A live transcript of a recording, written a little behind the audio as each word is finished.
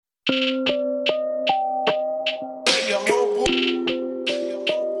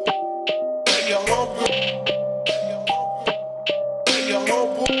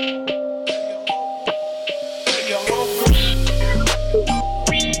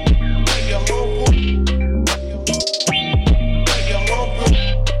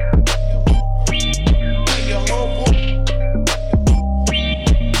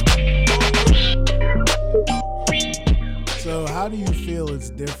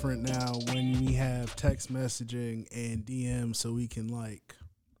Different now when we have text messaging and DM, so we can like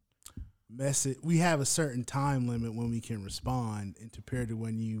message. We have a certain time limit when we can respond, and compared to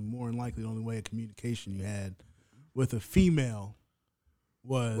when you more than likely the only way of communication you had with a female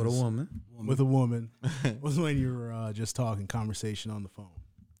was with a woman was when you were just talking conversation on the phone,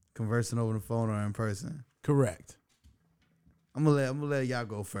 conversing over the phone or in person. Correct. I'm gonna let y'all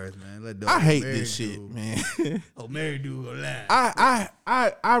go first, man. I hate this shit, man. Oh, Mary do go lie.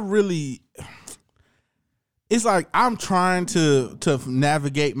 I really. It's like I'm trying to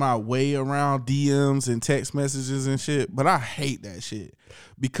navigate my way around DMs and text messages and shit, but I hate that shit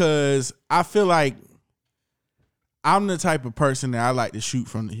because I feel like I'm the type of person that I like to shoot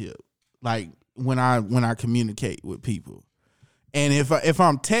from the hip, like when I communicate with people. And if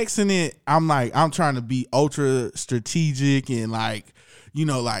I'm texting it, I'm trying to be ultra strategic and like, you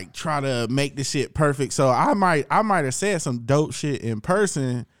know, like try to make the shit perfect. So I might have said some dope shit in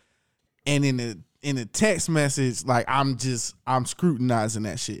person, and in the text message, like I'm scrutinizing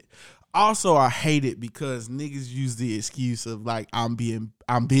that shit. Also, I hate it because niggas use the excuse of like I'm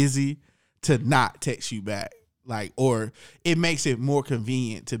busy to not text you back, like, or it makes it more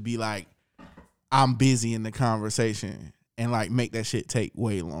convenient to be like I'm busy in the conversation. And like make that shit take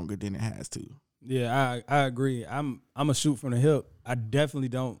way longer than it has to. Yeah, I agree. I'm a shoot from the hip. I definitely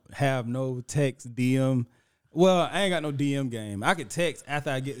don't have no text DM. Well, I ain't got no DM game. I could text after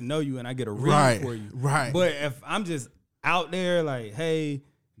I get to know you and I get a read for you. Right. But if I'm just out there like, hey,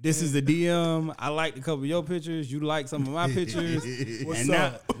 this is the DM. I liked a couple of your pictures. You like some of my pictures.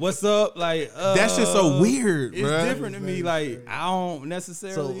 What's up? Like that shit's so weird. It's different to me. Like I don't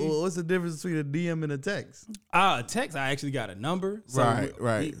necessarily. So what's the difference between a DM and a text? A text, I actually got a number. So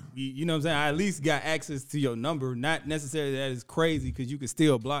right. You know what I'm saying? I at least got access to your number. Not necessarily that is crazy because you can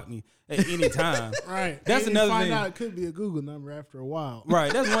still block me at any time. Right. That's and another you thing. Find out it could be a Google number after a while.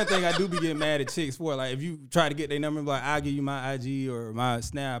 Right. That's one thing I do be getting mad at chicks for. Like if you try to get their number, like I'll give you my IG or my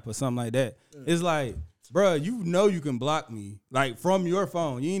Snap or something like that. Yeah. It's like, bro, you know you can block me like from your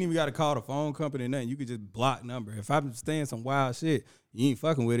phone. You ain't even got to call the phone company or nothing. You could just block number. If I'm saying some wild shit, you ain't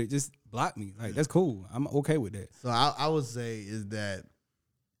fucking with it. Just block me. Like that's cool. I'm okay with that. So I would say is that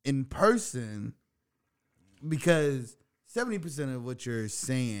in person, because 70% of what you're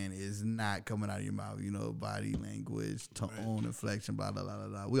saying is not coming out of your mouth. You know, body language, tone, inflection, blah, blah, blah, blah,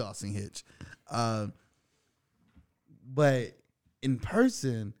 blah. We all seen Hitch. But in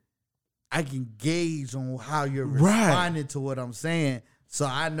person, I can gauge on how you're responding to what I'm saying. So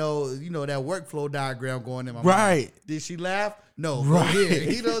I know, you know, that workflow diagram going in my mind. Did she laugh? No. Right.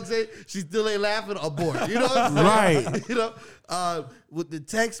 You know what I'm saying? She still ain't laughing. Abort. You know what I'm saying? Right. You know, with the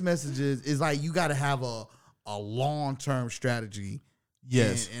text messages, it's like you got to have a long-term strategy.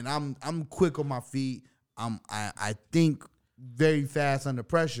 Yes. And I'm quick on my feet. I think very fast under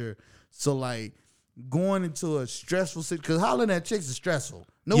pressure. So like going into a stressful situation, because hollering at chicks is stressful.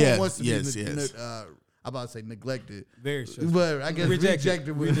 No one wants to be I'm about to say neglected. Very stressful. But I guess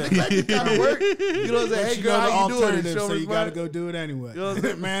rejected. Neglected kind of work. You know what I'm saying? Hey girl, how you doing? So you got to go do it anyway. You know what I'm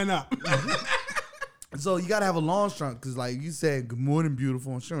saying? Man up. So you gotta have a long strong, because like you said, good morning,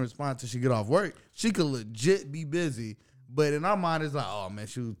 beautiful, and she don't respond till she get off work. She could legit be busy, but in our mind it's like, oh man,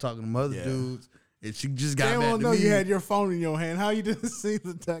 she was talking to some other dudes, and she just got back to me. They won't know you had your phone in your hand. How you didn't see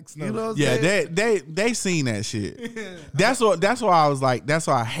the text number? You know what I'm saying? they seen that shit. That's why I was like, that's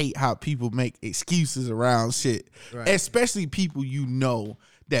why I hate how people make excuses around shit, especially people you know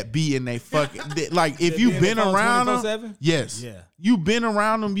that be in they fucking like if you've been around them. Yes, you've been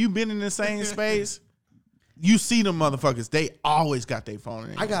around them. You've been in the same space. You see them motherfuckers, they always got their phone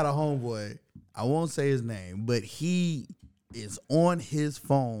in. I got a homeboy, I won't say his name, but he is on his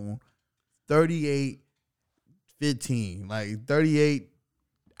phone 38/15, like 38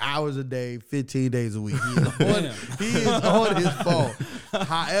 hours a day, 15 days a week. He is on his phone.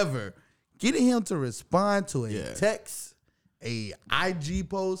 However, getting him to respond to a text, a IG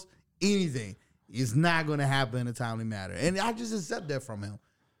post, anything, is not going to happen in a timely manner. And I just accept that from him.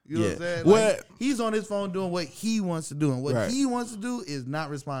 You know what I'm saying? Like, he's on his phone doing what he wants to do, and what he wants to do is not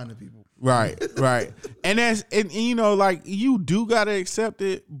respond to people. Right. And that's and you know, like you do gotta accept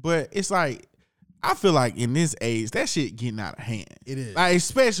it, but it's like I feel like in this age, that shit getting out of hand. It is. Like,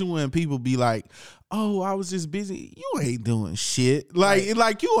 especially when people be like, oh, I was just busy. You ain't doing shit. Like, Right.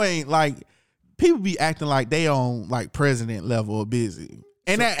 like you ain't like, people be acting like they on like president level of busy.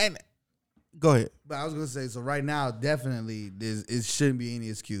 And go ahead. But I was gonna say, so right now, definitely, it shouldn't be any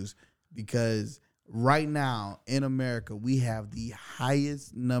excuse because right now in America, we have the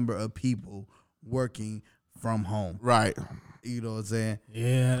highest number of people working from home. Right. You know what I'm saying?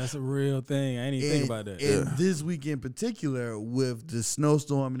 Yeah, that's a real thing. I didn't even think about that. And this week in particular, with the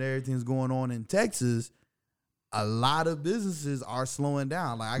snowstorm and everything that's going on in Texas, a lot of businesses are slowing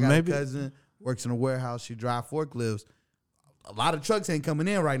down. Like I got a cousin works in a warehouse. She drives forklifts. A lot of trucks ain't coming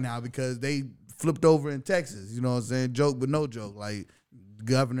in right now because they flipped over in Texas. You know what I'm saying? Joke, but no joke. Like the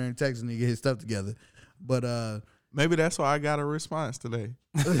governor in Texas need to get his stuff together. But maybe that's why I got a response today.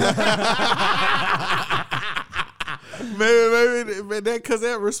 maybe that because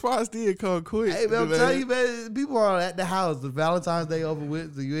that response did come quick. hey, man, I'm telling you, man, people are at the house. The Valentine's Day over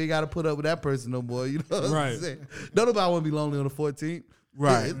with, so you ain't got to put up with that person no more. You know what I'm saying? Don't nobody want to be lonely on the 14th.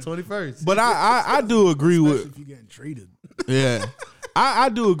 Right. Yeah, it's 21st. But I do agree Especially with. if you're getting treated. Yeah, I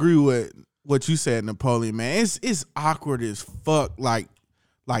do agree with what you said, Napoleon. Man, it's awkward as fuck. Like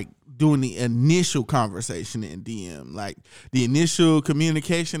doing the initial conversation in DM, like the initial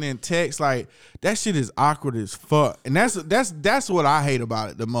communication in text, like that shit is awkward as fuck. And that's what I hate about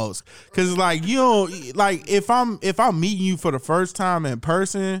it the most. Cause like you don't like if I'm meeting you for the first time in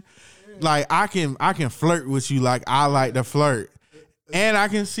person, like I can flirt with you like I like to flirt. And I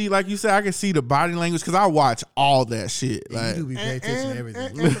can see, like you said, I can see the body language because I watch all that shit. Like, you do be paying attention to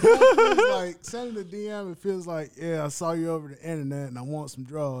everything. And the fact is, like, sending a DM, it feels like, yeah, I saw you over the internet and I want some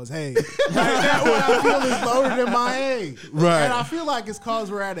draws. Hey, like, that's what I feel is loaded in my head. Right. And I feel like it's because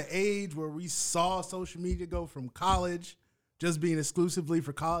we're at an age where we saw social media go from college, just being exclusively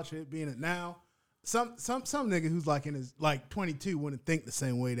for college, to it being it now. Some nigga who's like in his like 22 wouldn't think the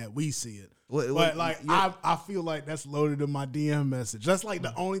same way that we see it. But like I feel like that's loaded in my DM message. That's like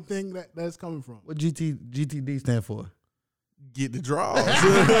the only thing that's coming from. What GTD stand for? get the draws.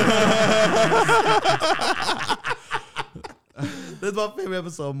 That's my favorite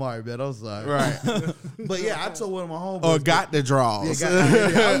episode of Mario, man. I'm sorry. Right. But yeah, I told one of my homeboys. Or got the draws. Yeah,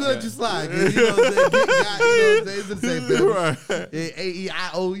 I'm gonna let you slide. You know what I'm saying? Get got, you know what I'm saying? It's the same thing. Right.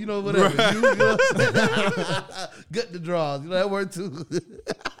 A-E-I-O, you know, whatever. Right. You know what I'm saying? Gut the draws. You know that word too.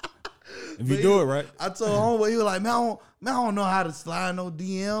 If you do it right. I told homeboy, he was like, man, I don't know how to slide no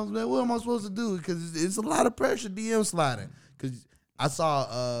DMs, man. What am I supposed to do? Because it's a lot of pressure DM sliding. Because I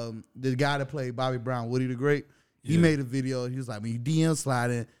saw the guy that played Bobby Brown, Woody the Great. He made a video. He was like, when you DM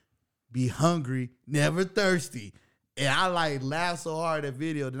sliding, be hungry, never thirsty. And I like laughed so hard at that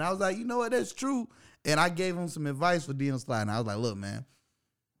video. Then I was like, you know what? That's true. And I gave him some advice for DM sliding. I was like, look, man,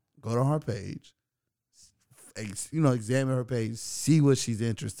 go to her page, examine her page, see what she's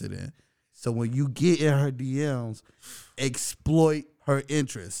interested in. So when you get in her DMs, exploit her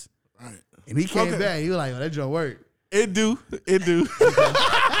interests. Right. And he came back. He was like, oh, that joint work. It do.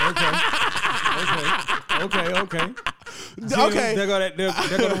 Okay. Okay. There go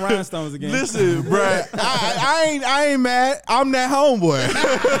the rhinestones again. Listen, bruh, I ain't mad. I'm that homeboy.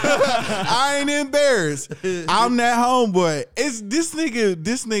 I ain't embarrassed. I'm that homeboy. It's this nigga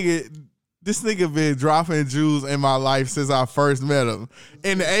been dropping jewels in my life since I first met him.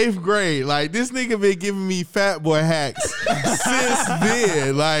 In the 8th grade. Like, this nigga been giving me fat boy hacks since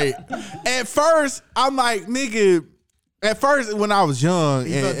then. Like, at first, I'm like, nigga. At first, when I was young,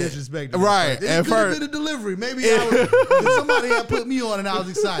 he felt disrespected. Right. It could have been a delivery. Maybe somebody had put me on and I was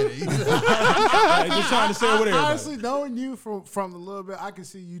excited. Like, just trying to share with everybody. Honestly, knowing you from a little bit, I can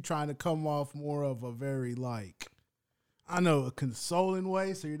see you trying to come off more of a very a consoling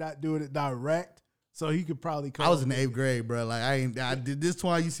way, so you're not doing it direct. So he could probably come. I was in the 8th grade, bro. Like I did this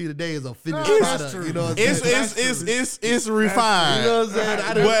twine you see today is a finished product. True. You know what I'm saying? It's refined. You know what I'm saying?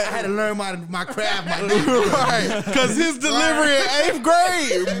 I had to learn my craft, my right. Because his delivery in 8th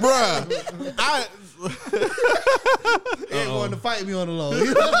grade, bruh. He wanted to fight me on the low.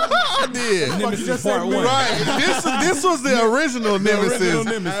 I did. Nemesis Part 1. Right. This was the original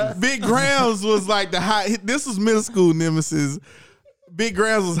Nemesis. Big Grams was like the high. This was middle school Nemesis. Big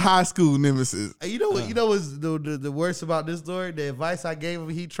Grams was high school Nemesis. You know what? You know what's the worst about this story? The advice I gave him,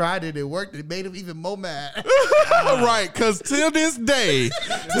 he tried it. It worked. It made him even more mad. Right, because to this day,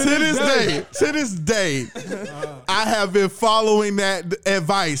 I have been following that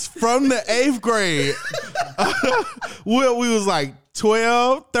advice from the 8th grade. We was like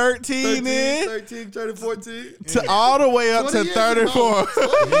 12, 13 in, 13, 13, 14. to all the way up to 20 years 34.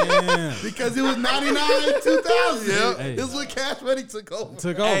 Yeah. Because it was 99, 2000. Yep. Hey. This is when Cash Money took over.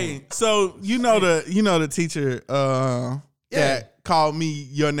 Took over. Hey, so you know the teacher that called me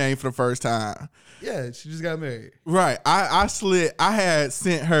your name for the first time. Yeah, she just got married. Right. I had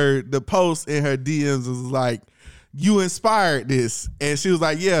sent her the post in her DMs was like, you inspired this. And she was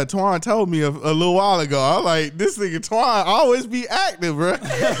like, yeah, Twan told me a little while ago. I'm like, this nigga Twan always be active, bro.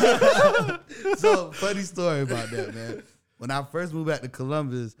 So funny story about that, man. When I first moved back to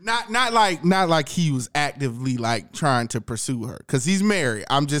Columbus, Not like he was actively like trying to pursue her. Cause he's married.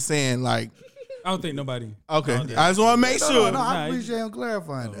 I'm just saying like, I don't think nobody. okay. I just want to make sure. no, I Nah, appreciate him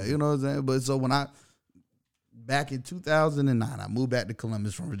clarifying that. You know what I'm saying? But so back in 2009, I moved back to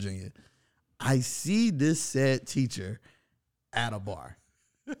Columbus from Virginia. I see this said teacher at a bar.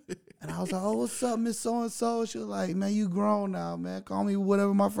 And I was like, oh, what's up, Miss So-and-so? She was like, man, you grown now, man. Call me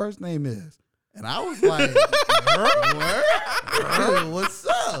whatever my first name is. And I was like, what? What's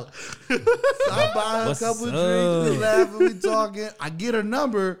up? So I buy her a couple of drinks, we laughing, we talking. I get her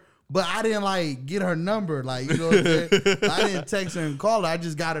number, but I didn't like get her number. Like, you know what I'm saying? I didn't text her and call her. I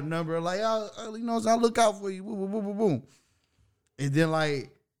just got her number. Like, you know, so I look out for you. Boom, boom, boom, boom, boom. And then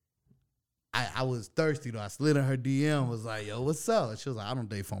like, I was thirsty though. I slid in her DM, was like, yo, what's up? And she was like, I don't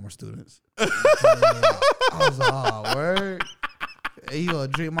date former students. I was like, oh, word. Hey, you gonna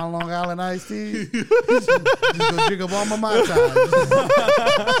drink my Long Island iced tea? Just gonna drink up all my Mai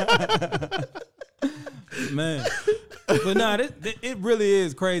Tai. Man. But nah, it really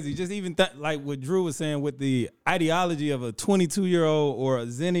is crazy. Just even like what Drew was saying with the ideology of a 22-year-old or a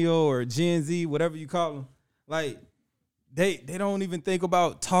Zennial or a Gen Z, whatever you call them. Like, they don't even think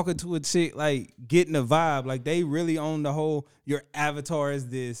about talking to a chick, like getting a vibe. Like, they really own the whole, your avatar is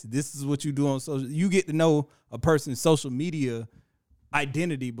this. This is what you do on social. You get to know a person's social media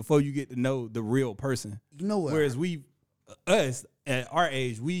identity before you get to know the real person. You know what? Whereas us at our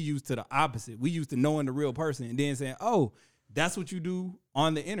age, we used to the opposite. We used to knowing the real person and then saying, oh, that's what you do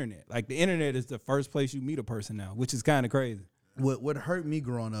on the internet. Like, the internet is the first place you meet a person now, which is kind of crazy. What hurt me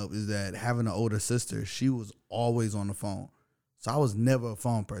growing up is that having an older sister, she was always on the phone. So I was never a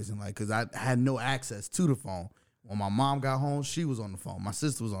phone person, like, because I had no access to the phone. When my mom got home, she was on the phone. My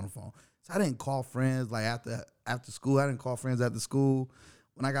sister was on the phone. So I didn't call friends like after school. I didn't call friends after school.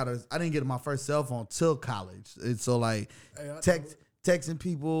 When I didn't get my first cell phone till college. And so like texting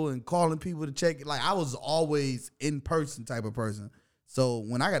people and calling people to check it. Like, I was always in person type of person. So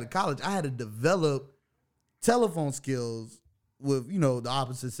when I got to college, I had to develop telephone skills with, you know, the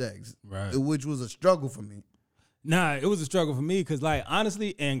opposite sex, Right. which was a struggle for me. Nah, it was a struggle for me because, like, honestly,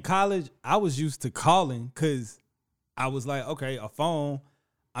 in college, I was used to calling because I was like, okay, a phone,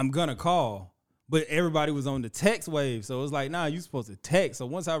 I'm going to call. But everybody was on the text wave. So it was like, nah, you supposed to text. So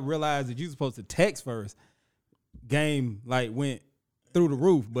once I realized that you supposed to text first, game, like, went through the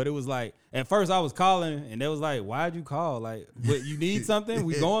roof. But it was like, at first I was calling and they was like, why'd you call? Like, what, you need something?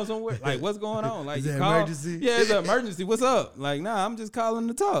 We going somewhere? Like, what's going on? Like, Is you it call? emergency? Yeah, it's an emergency. What's up? Like, nah, I'm just calling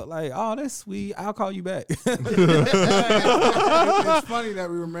to talk. Like, oh, that's sweet. I'll call you back. It's funny that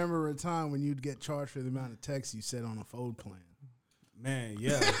we remember a time when you'd get charged for the amount of texts you said on a fold plan. Man,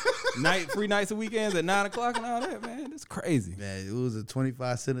 yeah. Free nights and weekends at 9 o'clock and all that, man. That's crazy. Man, it was a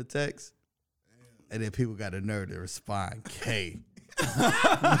 25 cent a text. And then people got the nerve to respond, K.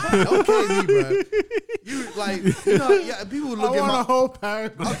 Don't K me, bro. You like, you know, yeah, people would look I at want my a whole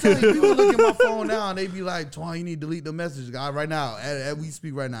paragraph. I'm telling you, people look at my phone now and they be like, Twan, you need to delete the messages. God, right now, as we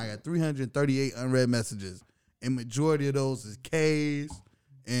speak right now, I got 338 unread messages. And majority of those is K's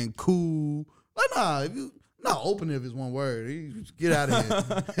and cool. Like, nah, if you open if it's one word. You just get out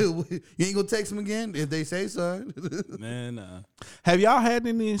of here. You ain't gonna text them again if they say so. Man, Have y'all had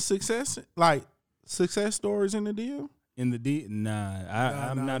any success stories in the deal? in the D, I'm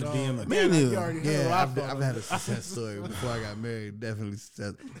not a DM. Man, Me you neither. already heard a Yeah, lot I've from had a success story before I got married. Definitely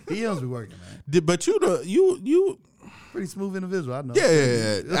success. DMs be working, man. But you Pretty smooth individual, I know.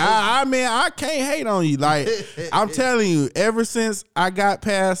 yeah. I mean, I can't hate on you. Like, I'm telling you, ever since I got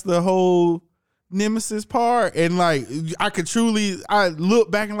past the whole nemesis part, and like I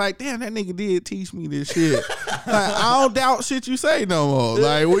look back and like, damn, that nigga did teach me this shit. Like, I don't doubt shit you say no more.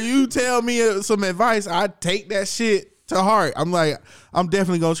 Like, when you tell me some advice, I take that shit to heart. I'm like, I'm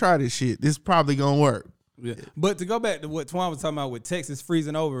definitely gonna try this shit. This is probably gonna work. Yeah. But to go back to what Twan was talking about with Texas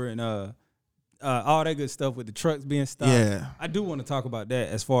freezing over and all that good stuff with the trucks being stopped. Yeah. I do want to talk about that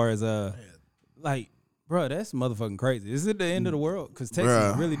as far as like, bro, that's motherfucking crazy. Is it the end of the world? Because Texas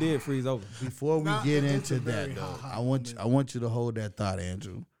Bruh. really did freeze over. Before we Not- get it's a into very that, though, hot I want you to hold that thought,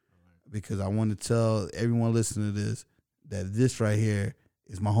 Andrew, because I want to tell everyone listening to this that this right here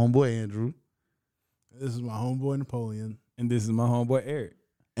is my homeboy Andrew. This is my homeboy Napoleon. And this is my homeboy Eric.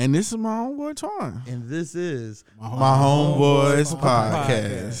 And this is my homeboy Twan. And this is My homeboys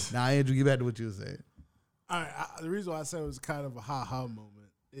podcast. Now, Andrew, get back to what you were saying. All right, the reason why I said it was kind of a ha-ha moment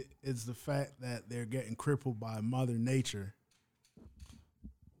is the fact that they're getting crippled by Mother Nature.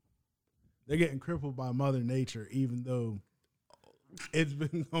 They're getting crippled by Mother Nature, even though it's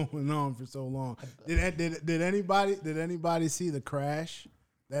been going on for so long. Did anybody see the crash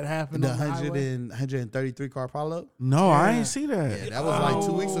that happened The on the highway? 133 car pileup? No, I ain't see that. Yeah, that was like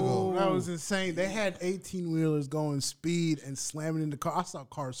 2 weeks ago. That was insane. They had 18-wheelers going speed and slamming into cars. I saw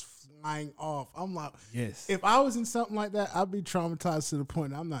cars flying off. I'm like, Yes. if I was in something like that, I'd be traumatized to the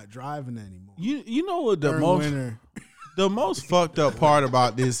point I'm not driving anymore. You know what the During winter. the most fucked up part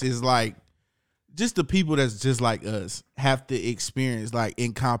about this is like just the people that's just like us have to experience like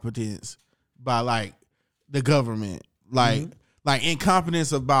incompetence by like the government. Like like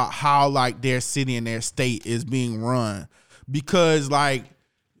incompetence about how like their city and their state is being run. Because like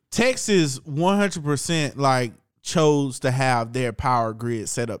Texas 100% like chose to have their power grid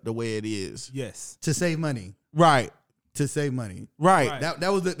set up the way it is. Yes. To save money. Right. To save money. Right. That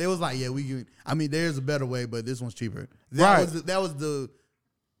was they was like, yeah, we can. I mean, there's a better way, but this one's cheaper. Right. That was the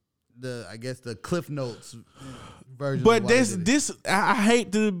I guess the Cliff Notes version. But of why they did it. I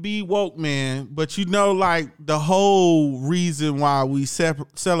hate to be woke, man, but you know, like the whole reason why we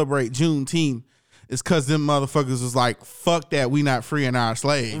celebrate Juneteenth is because them motherfuckers was like, fuck that, we not freeing our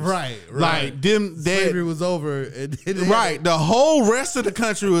slaves. Right. Like Slavery was over. Right. The whole rest of the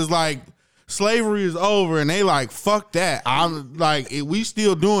country was like, slavery is over, and they like, fuck that. I'm like, we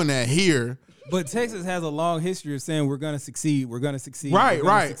still doing that here. But Texas has a long history of saying we're gonna succeed. We're gonna succeed. Right, we're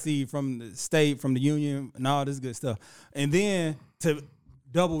gonna right. Succeed from the state, from the union, and all this good stuff. And then to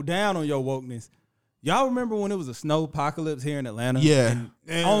double down on your wokeness, y'all remember when it was a snow apocalypse here in Atlanta? Yeah.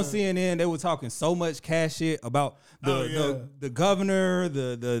 And on CNN, they were talking so much cash shit about the governor,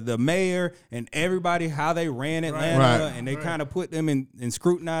 the mayor, and everybody, how they ran Atlanta, Right. and they kind of put them in and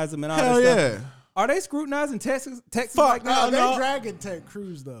scrutinized them and all Hell that yeah. stuff. Are they scrutinizing Texas Fuck, like that? They dragging Ted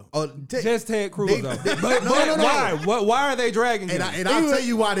Cruz though. Just Ted Cruz, though. But no. why? Why are they dragging him? And I'll tell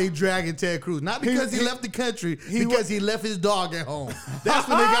you why they dragging Ted Cruz. Not because he left the country, because he left his dog at home. That's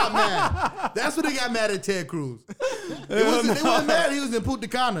when they got mad. That's when they got mad at Ted Cruz. They wasn't mad he was in Punta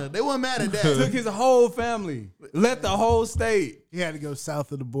Cana. They weren't mad at that. Took his whole family, left the whole state. He had to go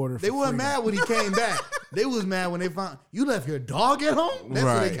south of the border. They weren't mad when he came back. They was mad when they found you left your dog at home. That's when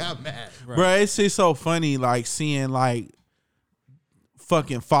Right. they got mad. Bro, it's just so funny, like seeing like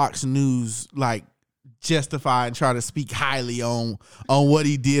fucking Fox News like justify and try to speak highly on what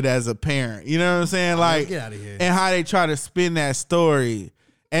he did as a parent. You know what I'm saying? Like, get outta here. and how they try to spin that story.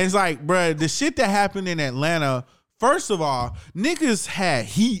 And it's like, bro, the shit that happened in Atlanta. First of all, niggas had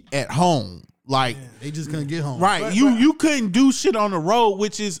heat at home. Like, They just couldn't get home. right, you couldn't do shit on the road,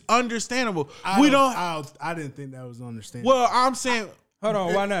 which is understandable. I didn't think that was understandable. Well, I'm saying, Hold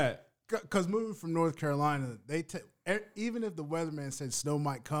on, why not? Because moving from North Carolina, even if the weatherman said snow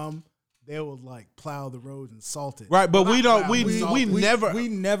might come, they would like plow the roads and salt it. right, but Well, we not don't. plow, We salt it. never. We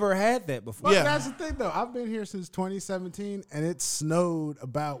never had that before. Well, Yeah. that's the thing though. I've been here since 2017, and it snowed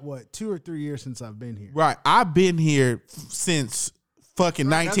about 2 or 3 years since I've been here. Right. I've been here since fucking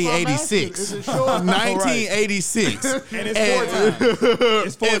Right, that's what I'm 1986. asking. Is it short? 1986. And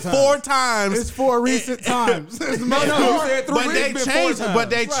it's four times. And four times. It's for recent times. No, you said three. But It's they been four changed. times. But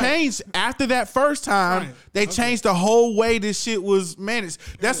they changed after that first time. Right. They changed the whole way this shit was managed.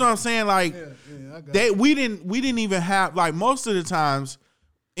 That's what I'm saying. Like I got they, we didn't even have like most of the times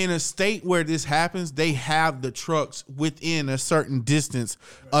in a state where this happens, they have the trucks within a certain distance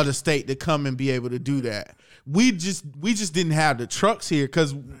of the state to come and be able to do that. We just didn't have the trucks here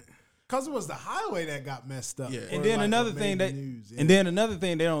because Because it was the highway that got messed up. Yeah. And then another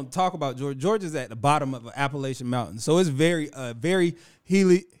thing they don't talk about Georgia. Georgia's at the bottom of the Appalachian Mountain, so it's very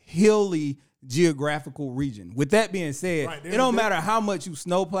hilly geographical region. With that being said, Right, it don't matter how much you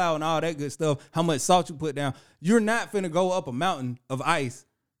snowplow and all that good stuff, how much salt you put down, you're not finna go up a mountain of ice.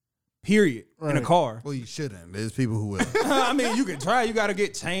 Period. In a Right. car. Well, you shouldn't. There's people who will. I mean, you can try. You got to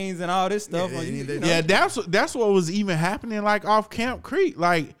get chains and all this stuff. yeah, that's what was even happening like off Camp Creek.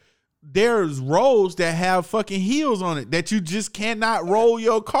 Like there's roads that have fucking hills on it that you just cannot roll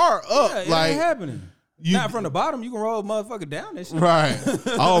your car up. Yeah, it like ain't happening. Not from the bottom. You can roll a motherfucker down that shit. right.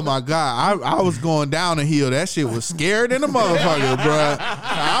 Oh my God. I was going down a hill. That shit was scared than a motherfucker, bruh.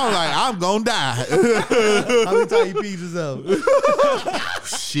 I was like, I'm gonna die. How many times you peed yourself?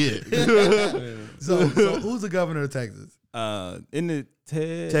 Shit. So who's the governor of Texas? In the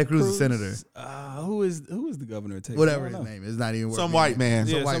Ted Cruz is senator. Who is the governor of Texas? Whatever his name is, not even worth Some naming. white man.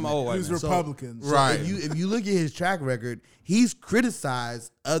 Yeah, some man. old white Who's man. Republicans? Right. If you look at his track record, he's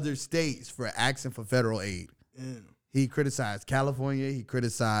criticized other states for asking for federal aid. Yeah. He criticized California. He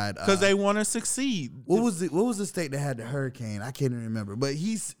criticized Because they want to succeed. what was the state that had the hurricane? I can't even remember. But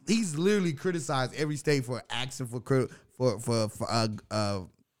he's literally criticized every state for asking for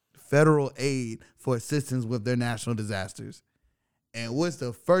federal aid for assistance with their national disasters. And what's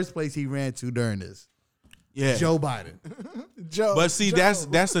the first place he ran to during this? Yeah. Joe Biden. Joe, But see, Joe.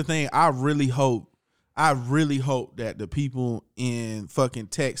 that's the thing. I really hope that the people in fucking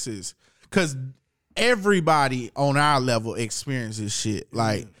Texas, because everybody on our level experiences shit.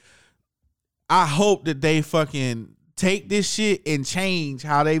 Like, I hope that they fucking take this shit and change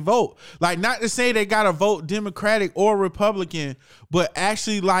how they vote. Like, not to say they gotta vote Democratic or Republican, but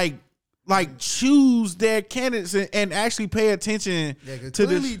actually like choose their candidates and actually pay attention Yeah, 'cause to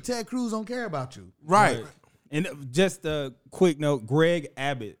clearly this. Ted Cruz don't care about you. Right. And just a quick note: Greg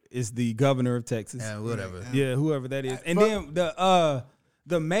Abbott is the governor of Texas. Yeah, whatever. Yeah, whoever that is. And then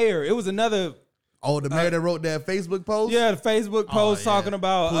the mayor. It was another. Oh, the mayor that wrote that Facebook post? Yeah, the Facebook post talking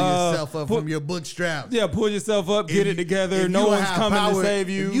about pull yourself up from your bootstraps. Yeah, pull yourself up, get it together. If No you don't one's have coming power, to save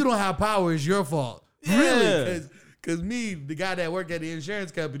you. If you don't have power, it's your fault. Yeah. Really? Because me, the guy that worked at the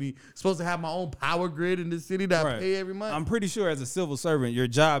insurance company, supposed to have my own power grid in the city that I pay every month. I'm pretty sure as a civil servant, your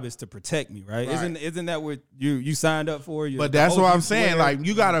job is to protect me, right? Right. Isn't that what you signed up for? But that's what I'm saying. Like,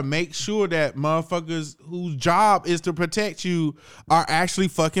 you gotta make sure that motherfuckers whose job is to protect you are actually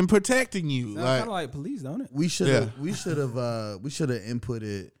fucking protecting you. kind Like, of like police, don't it? we should have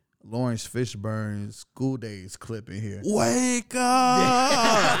inputted Lawrence Fishburne's School Days clip in here. wake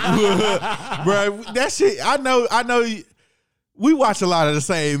up, bro. That shit. I know. We watch a lot of the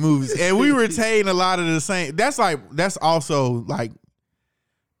same movies, and we retain a lot of the same. That's also like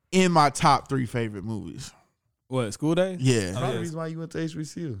in my top 3 favorite movies. What, School Days? Yeah. That's the reason why you went to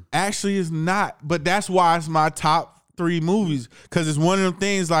HBCU. Actually, it's not, but that's why it's my top 3 movies, because it's one of them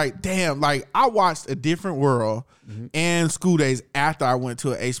things like, damn, like I watched A Different World and School Days after I went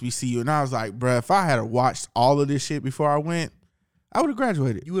to an HBCU, and I was like, bruh, if I had watched all of this shit before I went, I would have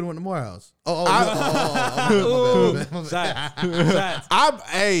graduated. You would have went to Morehouse. Shots.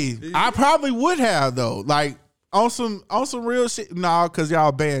 I probably would have though, like on some real shit. Nah, cause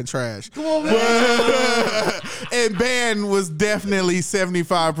y'all band trash. Come on, man. And band was definitely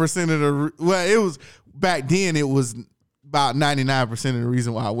 75% of the. Well, it was back then. It was about 99% of the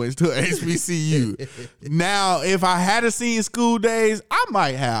reason why I went to a HBCU. Now, if I had seen School Days, I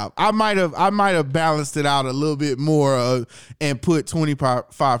might have balanced it out a little bit more and put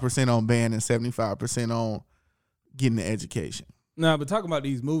 25% on band and 75% on getting the education. No, but talking about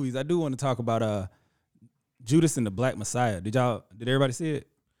these movies, I do want to talk about Judas and the Black Messiah. Did everybody see it?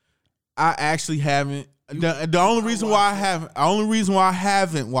 I actually haven't. The only reason why I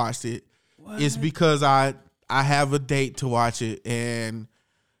haven't watched it is because I have a date to watch it, and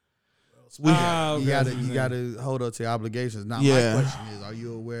You gotta hold up to your obligations. Now, Yeah. my question is: Are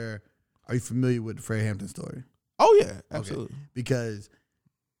you familiar with the Fred Hampton story? oh yeah, absolutely. Okay. Because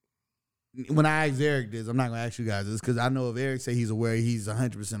when I asked Eric this, I'm not gonna ask you guys this because I know if Eric say he's aware, he's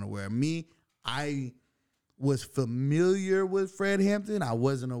 100% aware. Me, I was familiar with Fred Hampton. I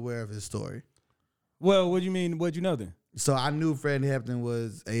wasn't aware of his story. Well, what do you mean? What'd you know then? So I knew Fred Hampton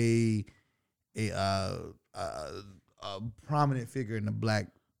was a prominent figure in the Black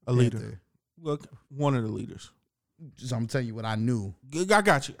leader. Panther. Look, one of the leaders. So I'm telling you what I knew. I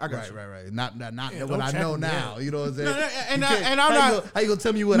got you. Right. Not Yeah, what don't I check know me now. You know what I'm saying? And I'm how not. you gonna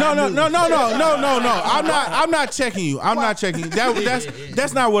tell me what No. I knew? No. I'm not checking you. I'm not checking you.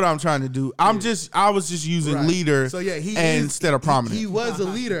 That's not what I'm trying to do. I was just using Right. leader. So yeah, instead of prominent. He was a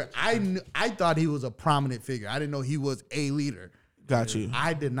leader. I thought he was a prominent figure. I didn't know he was a leader. Got you.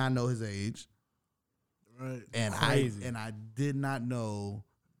 I did not know his age, Right. and Crazy. I did not know.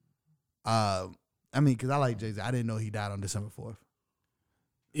 Because I like Jay-Z. I didn't know he died on December 4th.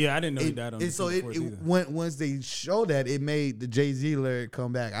 Yeah, I didn't know he died on So December 4th either. once they showed that, it made the Jay-Z lyric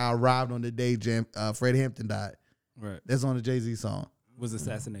come back. I arrived on the day Fred Hampton died. Right. That's on the Jay-Z song. Was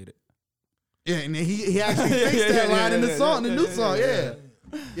assassinated. Yeah, and he actually fixed that line in the song, the new song.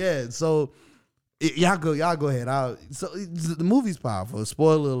 Yeah. So y'all go ahead. The movie's powerful.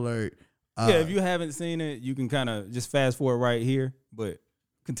 Spoiler alert. Yeah, if you haven't seen it, you can kind of just fast forward right here, but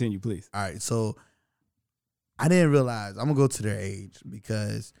continue, please. All right, so I didn't realize, I'm gonna go to their age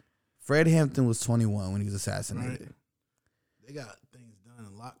because Fred Hampton was 21 when he was assassinated. Right. They got things done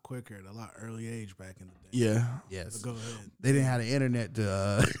a lot quicker at a lot early age back in the day. Yeah. Yes. But go ahead. They didn't have the internet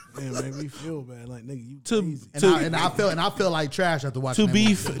to. Man, made me feel bad. Like, nigga, you To- crazy. And I feel like trash after watching. To that be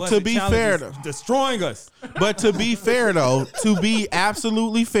movie. to be fair, though, destroying us. but to be fair though, to be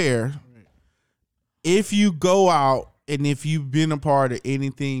absolutely fair, if you go out and if you've been a part of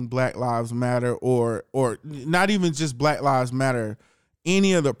anything Black Lives Matter or not even just Black Lives Matter,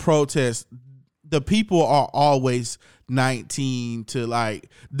 any of the protests, the people are always 19 to like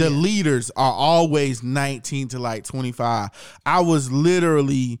the leaders are always 19 to like 25. I was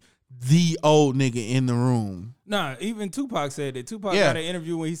literally the old nigga in the room. Nah, even Tupac said it. Tupac Yeah. got an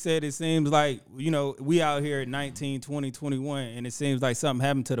interview when he said it seems like, we out here at 19, 20, 21, and it seems like something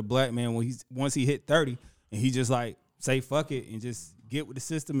happened to the black man when once he hit 30, and he just like say fuck it and just get with the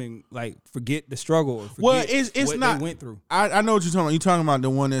system and like forget the struggle or forget it's what not they went through. I know what you're talking about. You're talking about the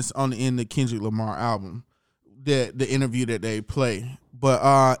one that's in the Kendrick Lamar album, the interview that they play.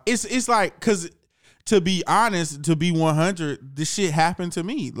 But it's like, because to be honest, to be 100, this shit happened to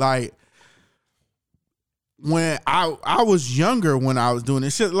me. Like when I was younger when I was doing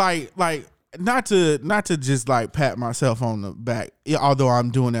this shit, like not to just like pat myself on the back, although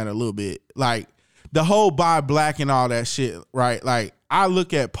I'm doing that a little bit. Like the whole buy black and all that shit, right? Like I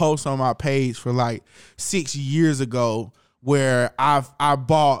look at posts on my page for like 6 years ago where I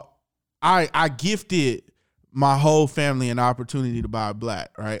gifted my whole family an opportunity to buy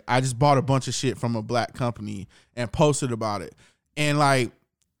black, right? I just bought a bunch of shit from a black company and posted about it. And like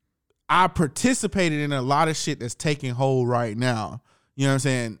I participated in a lot of shit that's taking hold right now. You know what I'm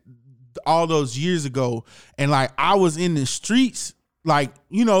saying? All those years ago. And like I was in the streets, like,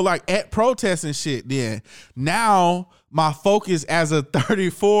 like at protests and shit then. Now my focus as a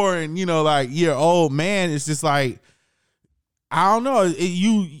 34 and, like year old man is just like, I don't know.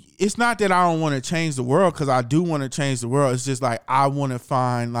 It's not that I don't want to change the world, because I do want to change the world. It's just like I want to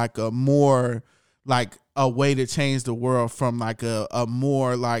find like a more like a way to change the world from like a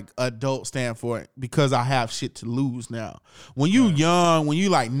more like adult standpoint, because I have shit to lose now. When you young, when you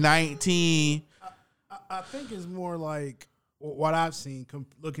like 19, I think it's more like what I've seen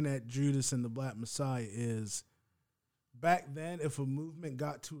looking at Judas and the Black Messiah is back then, if a movement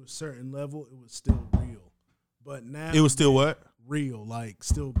got to a certain level, it was still real. But now it was still what? Real, like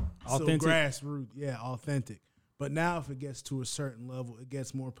still Authentic? grassroots, authentic. But now if it gets to a certain level, it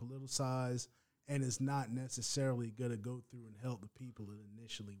gets more politicized, and it's not necessarily going to go through and help the people it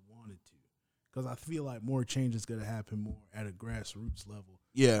initially wanted to. Because I feel like more change is going to happen more at a grassroots level,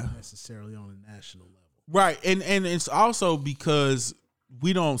 Yeah. necessarily on a national level. Right. And it's also because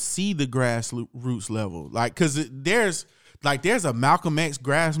we don't see the grassroots level. Like, because there's a Malcolm X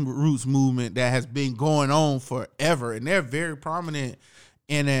grassroots movement that has been going on forever, and they're very prominent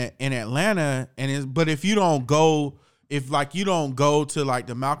in Atlanta. But if you don't go, you don't go to like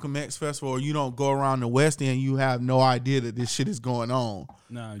the Malcolm X festival, or you don't go around the West End, you have no idea that this shit is going on.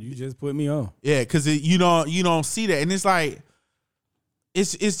 Nah, you just put me on. Yeah, because you don't see that, and it's like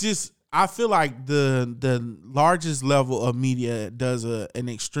it's just. I feel like the largest level of media does an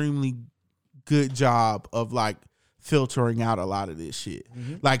extremely good job of like filtering out a lot of this shit.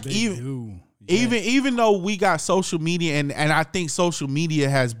 Mm-hmm. Like even though we got social media and I think social media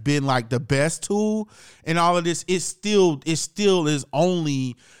has been like the best tool in all of this, it still is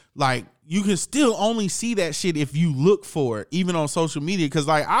only like you can still only see that shit if you look for it, even on social media. Cause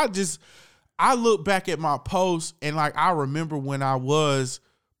like I look back at my posts and like I remember when I was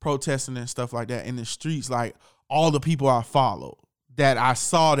protesting and stuff like that in the streets, like all the people I followed that I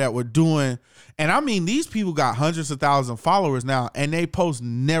saw that were doing, and I mean these people got hundreds of thousands of followers now, and they posts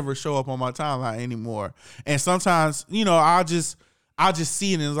never show up on my timeline anymore. And sometimes, I'll just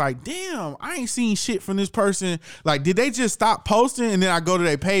see it and it's like, damn, I ain't seen shit from this person. Like, did they just stop posting? And then I go to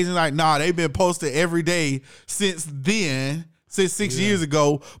their page and like, nah, they've been posting every day since then. Since 6 years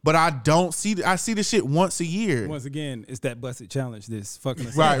ago, but I don't see. I see the shit once a year. Once again, it's that busted challenge. This fucking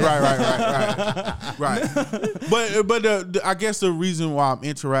us right. But I guess the reason why I'm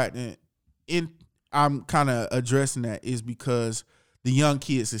interacting, I'm kind of addressing that is because the young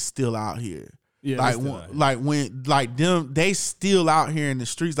kids is still out here. Yeah, they still out here in the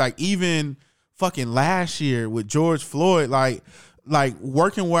streets. Like even fucking last year with George Floyd, like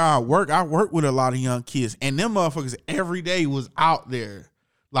working where I work with a lot of young kids, and them motherfuckers every day was out there,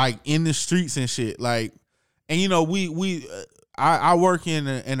 like in the streets and shit. Like, and I work in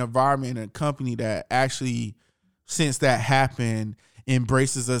an environment in a company that actually, since that happened,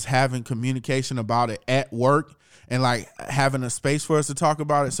 embraces us having communication about it at work and like having a space for us to talk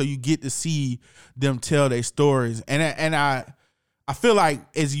about it. So you get to see them tell their stories, and I I feel like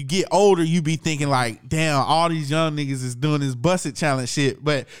as you get older, you be thinking like, damn, all these young niggas is doing this busted challenge shit.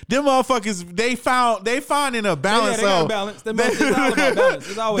 But them motherfuckers, they finding a balance. They got a balance. It's all about balance.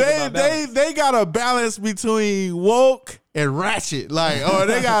 It's always about balance. They got a balance between woke and ratchet. Like, or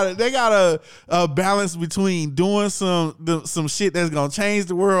they got a balance between doing some shit that's gonna change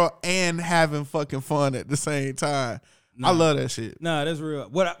the world and having fucking fun at the same time. I love that shit. Nah, that's real.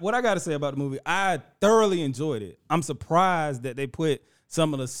 What I got to say about the movie, I thoroughly enjoyed it. I'm surprised that they put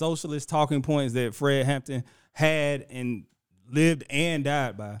some of the socialist talking points that Fred Hampton had and lived and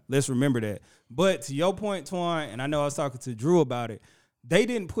died by. Let's remember that. But to your point, Twan, and I know I was talking to Drew about it, they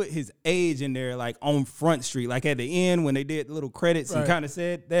didn't put his age in there like on Front Street. Like at the end when they did the little credits and kind of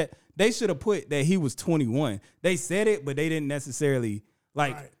said that, they should have put that he was 21. They said it, but they didn't necessarily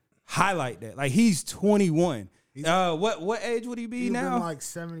highlight that. Like he's 21. What age would he be now? Been like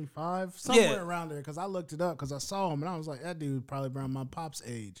 75, somewhere around there. Because I looked it up because I saw him and I was like, that dude probably around my pop's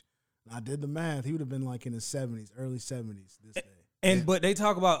age. And I did the math. He would have been like in his 70s, early 70s this day. And but they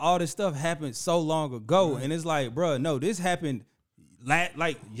talk about all this stuff happened so long ago, and it's like, bro, no, this happened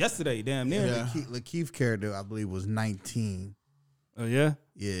like yesterday, damn near. Yeah. Lakeith's character, I believe, was 19. Oh yeah,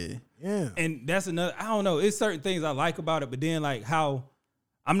 yeah. And that's another. I don't know. It's certain things I like about it, but then like how.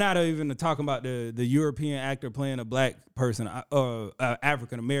 I'm not even talking about the European actor playing a black person,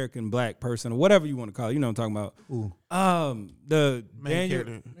 African American black person, or whatever you want to call it. You know what I'm talking about? Ooh. The main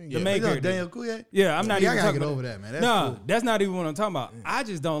character. character. The main character. Daniel Coulier? Yeah, I'm not even I gotta talking get about over that, man. That's no, cool. that's not even what I'm talking about. I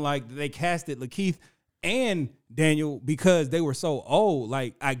just don't like that they casted Lakeith and Daniel because they were so old.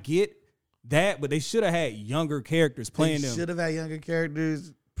 Like, I get that, but they should have had younger characters playing them. Should have had younger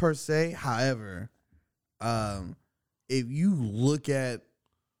characters, per se. However, if you look at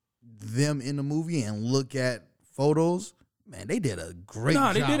them in the movie and look at photos, man, they did a great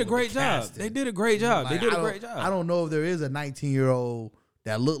job. No, they did a great job. casting. They did a great job. Like, They did a great job. I don't know if there is a 19-year-old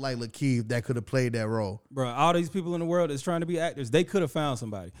that looked like Lakeith that could have played that role. Bro, all these people in the world that's trying to be actors, they could have found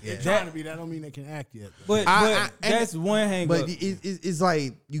somebody. Yeah. Trying to be that don't mean they can act yet. But that's one hang But up. it's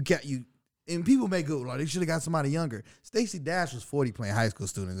like you and people make it like they should have got somebody younger. Stacey Dash was 40 playing high school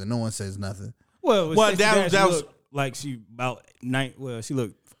students, and no one says nothing. Well, Well, that that was- looked like she about 9. Well, she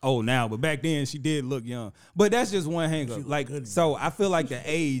looked old now, but back then she did look young. But that's just one hang up. Like, so I feel like the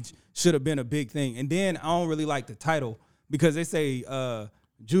age should have been a big thing. And then I don't really like the title because they say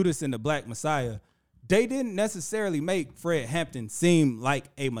Judas and the Black Messiah. They didn't necessarily make Fred Hampton seem like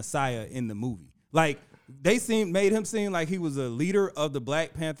a Messiah in the movie. Like they made him seem like he was a leader of the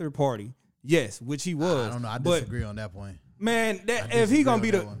Black Panther Party. Yes, which he was. I don't know. I But, disagree on that point. man, that if he gonna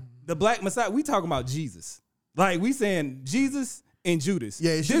be the Black Messiah, we talking about Jesus. Like we saying Jesus and Judas.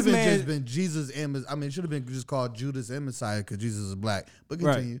 Yeah, it should have This just been Jesus and it should have been just called Judas and Messiah because Jesus is black. But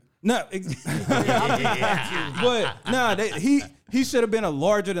continue. Right. No, but no, he should have been a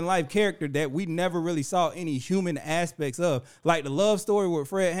larger than life character that we never really saw any human aspects of. Like the love story with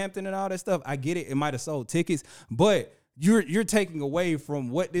Fred Hampton and all that stuff. I get it; it might have sold tickets, but you're taking away from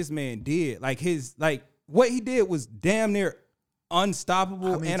what this man did. Like what he did was damn near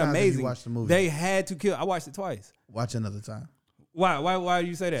unstoppable and times have you amazing. watched the movie? They had to kill. I watched it twice. Watch another time. Why do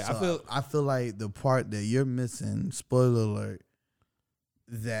you say that? So, I feel like the part that you're missing, spoiler alert,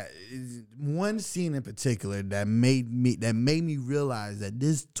 that is one scene in particular that made me realize that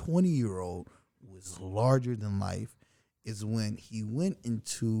this 20-year-old was larger than life is when he went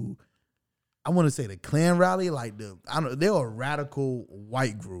into, I want to say the Klan rally, like they were a radical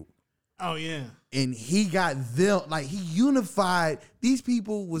white group. Oh, yeah. And he got them, like he unified, these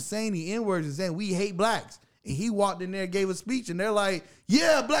people was saying the N-words and saying we hate blacks. And he walked in there, gave a speech, and they're like,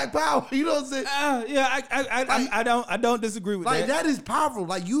 "Yeah, Black Power." You know what I'm saying? I don't disagree with Like that. that is powerful.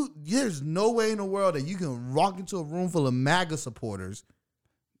 Like there's no way in the world that you can walk into a room full of MAGA supporters,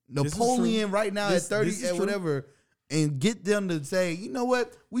 Napoleon right now at 30 and whatever, and get them to say, you know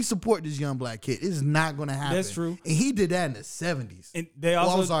what, we support this young black kid. It's not going to happen. That's true. And he did that in the 70s. And they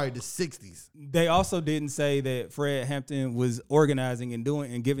also, I'm sorry, the 60s. They also didn't say that Fred Hampton was organizing and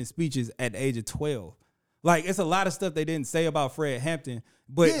doing and giving speeches at the age of 12. Like, it's a lot of stuff they didn't say about Fred Hampton,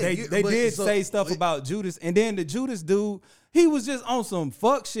 but they did say stuff about Judas. And then the Judas dude, he was just on some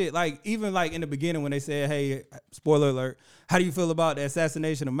fuck shit. Like, even like in the beginning when they said, hey, spoiler alert, how do you feel about the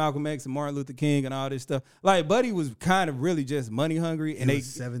assassination of Malcolm X and Martin Luther King and all this stuff? Like, Buddy was kind of really just money hungry. And he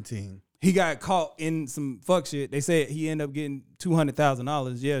was 17. He got caught in some fuck shit. They said he ended up getting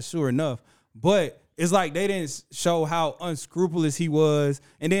 $200,000. Yeah, sure enough. But it's like they didn't show how unscrupulous he was.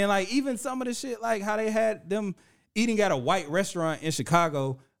 And then like even some of the shit, like how they had them eating at a white restaurant in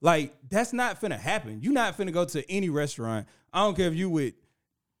Chicago, like that's not finna happen. You're not finna go to any restaurant. I don't care if you with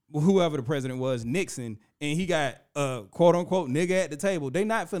whoever the president was, Nixon, and he got a quote unquote nigga at the table, they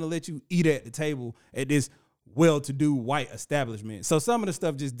not finna let you eat at the table at this well-to-do white establishment. So some of the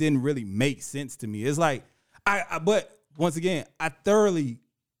stuff just didn't really make sense to me. It's like, but once again, I thoroughly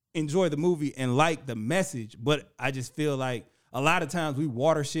enjoy the movie and like the message, but I just feel like a lot of times we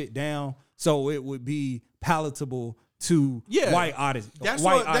water shit down so it would be palatable to white audience.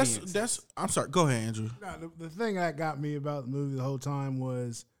 That's I'm sorry. Go ahead, Andrew. No, the thing that got me about the movie the whole time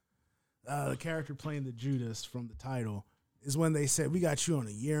was the character playing the Judas from the title is when they said, we got you on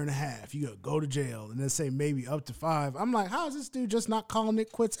 1.5 years. You got to go to jail. And they say maybe up to 5. I'm like, how is this dude just not calling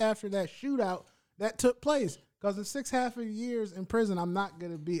it quits after that shootout that took place? Because in 6.5 years in prison, I'm not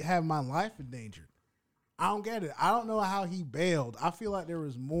going to have my life endangered. I don't get it. I don't know how he bailed. I feel like there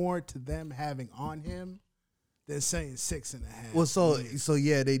was more to them having on him than saying 6.5. Well, so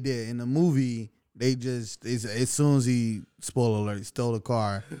yeah, they did. In the movie, they just, as soon as he, spoiler alert, stole the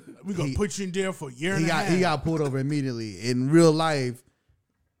car. We're going to put you in jail for 1.5 years. He got pulled over immediately. In real life,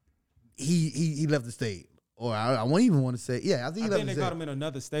 he left the state. Or I won't even want to say, yeah, I think they caught him in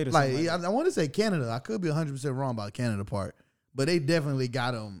another state or like, something. I want to say Canada. I could be 100% wrong about the Canada part. But they definitely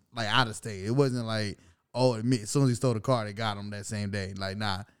got him, like, out of state. It wasn't like, as soon as he stole the car, they got him that same day. Like,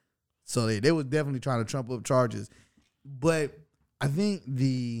 nah. So they was definitely trying to trump up charges. But I think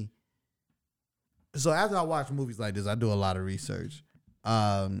so after I watch movies like this, I do a lot of research.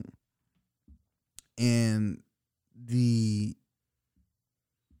 And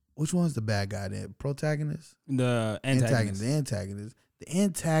which one's the bad guy there? Protagonist? The antagonist. The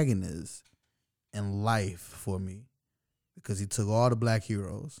antagonist in life for me, because he took all the black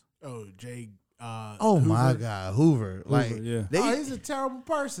heroes. Oh, Jay. My God, Hoover. Like, yeah. He's a terrible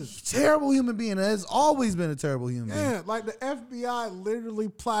person. Terrible human being. Has always been a terrible human being. Yeah, like the FBI literally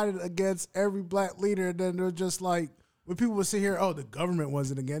plotted against every black leader, and then they're just like, when people would sit here, the government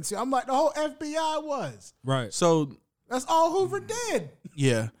wasn't against you. I'm like, the whole FBI was. Right. So that's all Hoover did.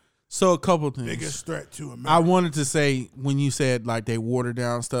 Yeah. So a couple things. Biggest threat to America. I wanted to say, when you said like they watered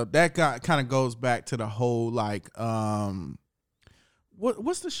down stuff, that kind of goes back to the whole like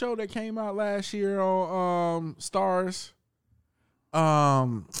what's the show that came out last year on Stars?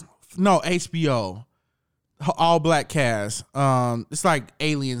 No, HBO. All black cast. It's like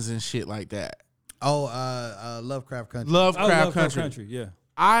aliens and shit like that. Lovecraft Country. Lovecraft Country. Yeah.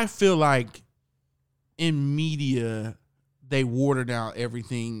 I feel like in media they water down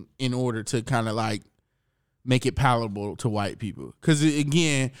everything in order to kind of like make it palatable to white people. Because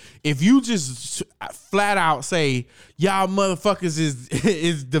again, if you just flat out say y'all motherfuckers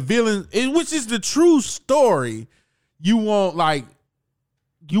is the villain, which is the true story, you won't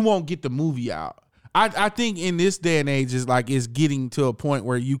get the movie out. I think in this day and age it's getting to a point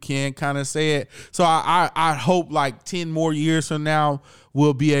where you can kind of say it. So I hope like 10 more years from now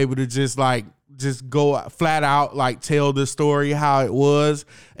we'll be able to just go flat out, like tell the story how it was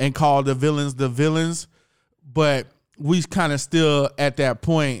and call the villains. But we kind of still at that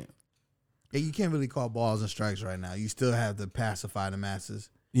point. Yeah, you can't really call balls and strikes right now. You still have to pacify the masses.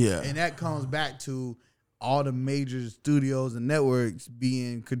 Yeah. And that comes back to all the major studios and networks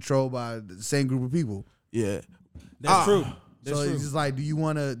being controlled by the same group of people. Yeah. That's true. It's just like, do you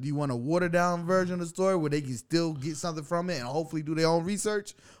want a watered down version of the story where they can still get something from it and hopefully do their own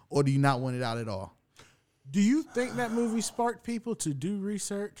research, or do you not want it out at all? Do you think that movie sparked people to do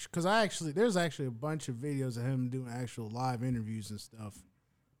research? Because there's actually a bunch of videos of him doing actual live interviews and stuff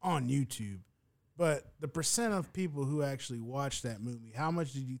on YouTube. But the percent of people who actually watched that movie, how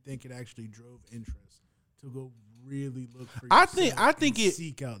much did you think it actually drove interest to go really look for yourself? I think it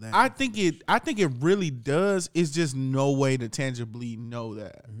seek out that. I think it really does. It's just no way to tangibly know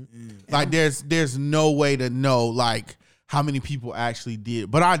that. Mm-hmm. Like there's no way to know like how many people actually did.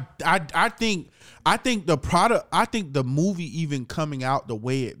 But I think the product, I think the movie even coming out the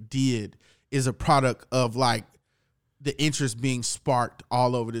way it did is a product of like the interest being sparked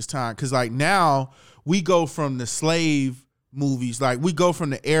all over this time. Cause like now we go from the slave movies, like we go from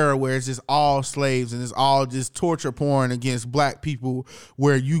the era where it's just all slaves and it's all just torture porn against black people,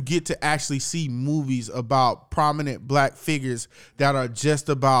 where you get to actually see movies about prominent black figures that are just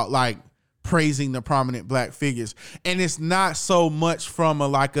about like praising the prominent black figures. And it's not so much from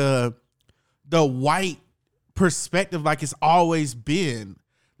the white perspective like it's always been.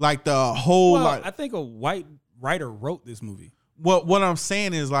 Like the whole I think a white writer wrote this movie. What I'm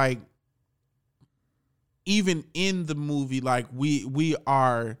saying is like even in the movie, like we're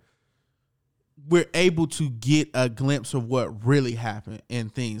able to get a glimpse of what really happened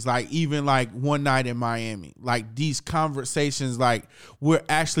and things. Like even like One Night in Miami, like these conversations, like we're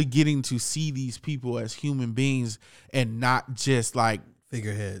actually getting to see these people as human beings and not just like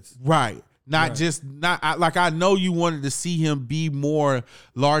figureheads. Right. Not just I know you wanted to see him be more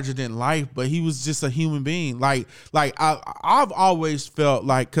larger than life, but he was just a human being. Like I've always felt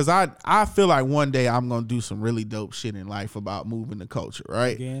like, because I feel like one day I'm gonna do some really dope shit in life about moving the culture,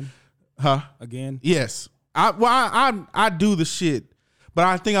 right? Again? Yes. I do the shit, but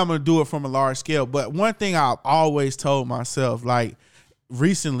I think I'm gonna do it from a large scale. But one thing I've always told myself, like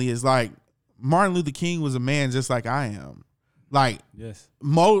recently, is like Martin Luther King was a man just like I am. Like, yes,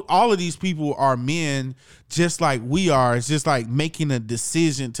 all of these people are men just like we are. It's just like making a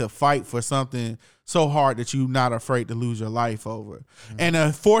decision to fight for something so hard that you're not afraid to lose your life over. Mm-hmm. And the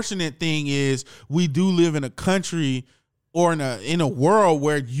unfortunate thing is we do live in a country or in a world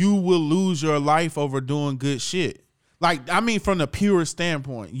where you will lose your life over doing good shit. Like, I mean, from the pure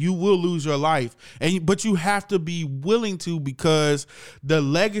standpoint, you will lose your life, but you have to be willing to, because the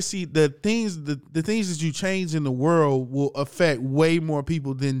legacy, the things that you change in the world will affect way more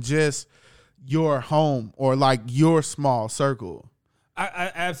people than just your home or like your small circle.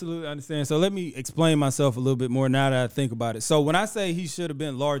 I absolutely understand. So let me explain myself a little bit more now that I think about it. So when I say he should have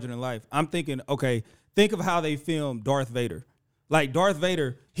been larger than life, I'm thinking, okay, think of how they filmed Darth Vader. Like Darth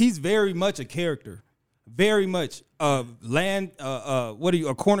Vader, he's very much a character. Very much a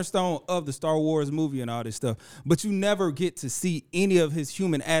cornerstone of the Star Wars movie and all this stuff. But you never get to see any of his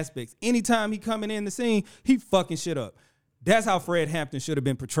human aspects. Anytime he coming in the scene, he fucking shit up. That's how Fred Hampton should have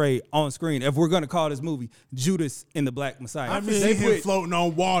been portrayed on screen. If we're gonna call this movie Judas and the Black Messiah, I mean, they him floating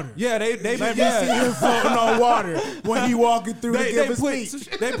on water. Yeah, they see him floating on water when he walking through to give a speech.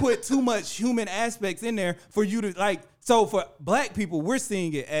 They put too much human aspects in there for you to like. So for black people, we're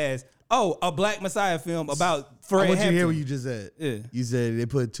seeing it as, oh, a Black Messiah film about Fred Hampton. I want you to hear what you just said. Yeah. You said they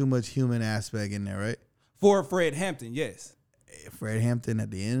put too much human aspect in there, right? For Fred Hampton, yes. Fred Hampton,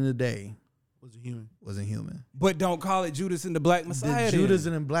 at the end of the day, wasn't human. But don't call it Judas and the Black Messiah. The Judas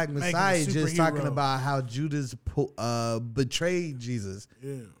and the Black Messiah is just talking superhero. about how Judas betrayed Jesus.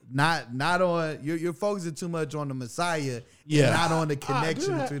 Yeah. Not on you're focusing too much on the Messiah, Yeah. and not on the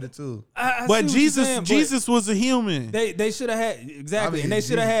connection between the two. I But see what you're saying, Jesus was a human. They should have had exactly, I mean, and they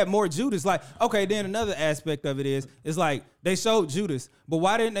should have had more Judas. Like, okay, then another aspect of it is like they showed Judas, but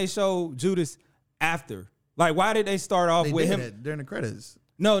why didn't they show Judas after? Like, why did they start off They with did him it during the credits.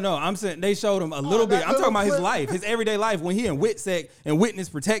 No, I'm saying they showed him a little bit. that I'm talking about his little life, his everyday life when he in WITSEC and witness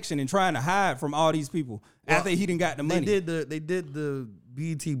protection and trying to hide from all these people after he done got the money. They did the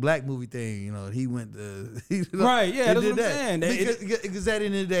BET Black movie thing. You know, he went to Right, yeah, they that's what I'm saying. Because at the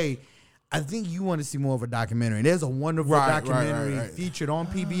end of the day, I think you want to see more of a documentary. And there's a wonderful documentary featured on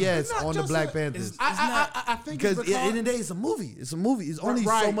PBS on the Black Panthers. I think Because at the end of the day, it's a movie. It's a movie. It's only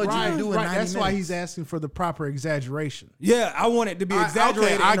so much you can do in 90 minutes. That's why he's asking for the proper exaggeration. Yeah, I want it to be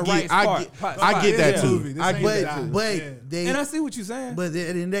exaggerated in the right spot. I get that too. And I see what you're saying. But at the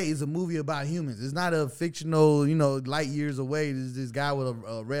end of the day, it's a movie about humans. It's not a fictional, light years away. There's this guy with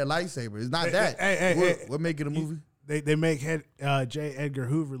a red lightsaber. It's not that. We're making a movie. They make J. Edgar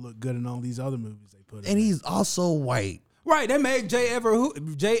Hoover look good in all these other movies they put in. And he's also white. Right, they made J. Edgar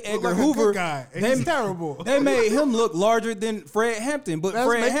like Hoover. Guy, and he's terrible. They made him look larger than Fred Hampton, but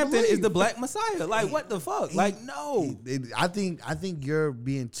Fred Hampton is the Black Messiah. Like, what the fuck? Like, no. I think you're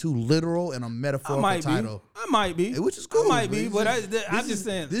being too literal in a metaphorical title. I might be. Which is cool. I might be, but I'm just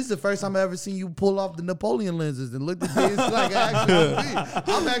saying. This is the first time I've ever seen you pull off the Napoleon lenses and look at this like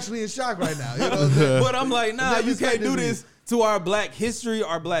I'm actually in shock right now. You know what I'm saying? But I'm like, nah, you can't do this to our Black history,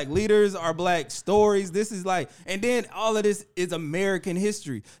 our Black leaders, our Black stories. This is like, and then all of this is American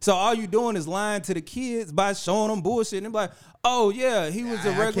history. So all you doing is lying to the kids by showing them bullshit and like, oh yeah, he was a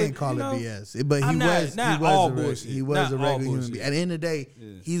regular. I can't call it BS, but he was a regular human being. At the end of the day,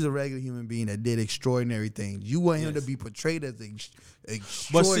 he's a regular human being that did extraordinary things. You want him to be portrayed as an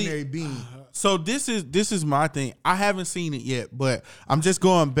extraordinary being. So this is my thing. I haven't seen it yet, but I'm just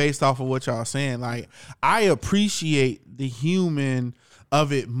going based off of what y'all saying. Like, I appreciate the human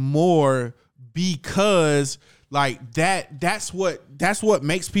of it more because like that's what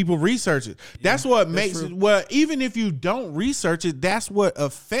makes people research it. That's what makes it. Well, even if you don't research it, that's what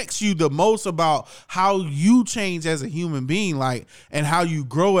affects you the most about how you change as a human being, like, and how you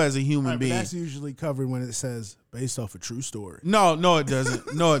grow as a human being. That's usually covered when it says based off a true story. No, it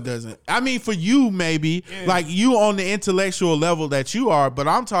doesn't. No, it doesn't. I mean, for you, maybe like you on the intellectual level that you are, but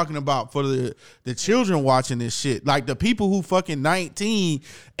I'm talking about for the children watching this shit. Like the people who fucking 19,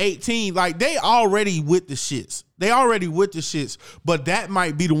 18, like they already with the shits. But that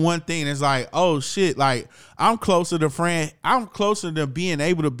might be the one thing that's like, oh shit, like I'm closer to being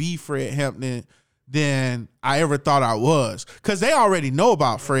able to be Fred Hampton than I ever thought I was. Cause they already know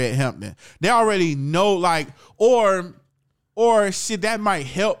about Fred Hampton. They already know, like, or shit, that might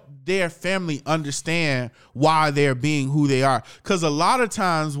help their family understand why they're being who they are. Because a lot of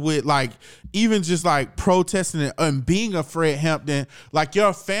times with like even just like protesting and being a Fred Hampton, like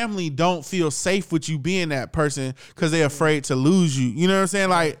your family don't feel safe with you being that person because they're afraid to lose you. You know what I'm saying?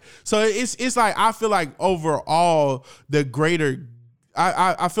 Like, so it's like I feel like overall the greater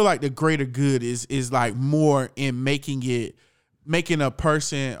I feel like the greater good is like more in making a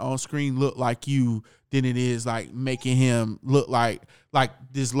person on screen look like you than it is like making him look like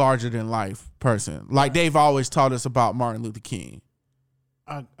this larger than life person. Like they've always taught us about Martin Luther King.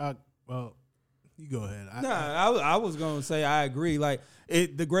 Well, you go ahead. I was gonna say I agree. Like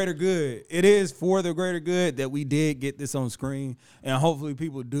the greater good. It is for the greater good that we did get this on screen, and hopefully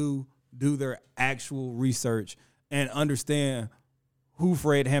people do their actual research and understand who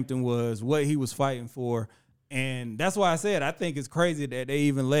Fred Hampton was, what he was fighting for. And that's why I said I think it's crazy that they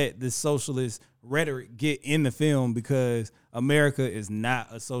even let this socialist rhetoric get in the film, because America is not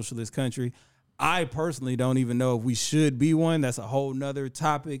a socialist country. I personally don't even know if we should be one. That's a whole nother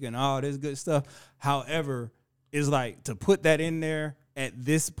topic and all this good stuff. However, it's like to put that in there at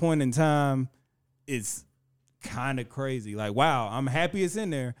this point in time, it's kind of crazy. Like, wow, I'm happy it's in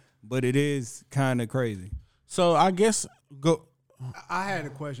there, but it is kind of crazy. So I guess I had a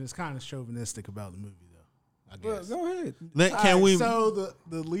question. It's kind of chauvinistic about the movie, though. I guess. Well, go ahead. So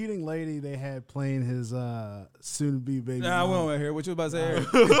the leading lady they had playing his soon-to-be baby. Nah, we don't hear what you about to say.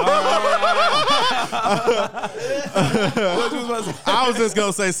 Eric. What you was about to say? I was just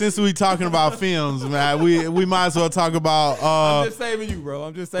gonna say, since we talking about films, man, we might as well talk about I'm just saving you, bro.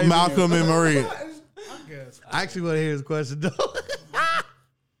 I'm just saving Malcolm you. and Marie. I actually want to hear his question, though.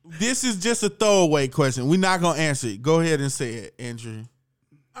 This is just a throwaway question. We're not gonna answer it. Go ahead and say it, Andrew.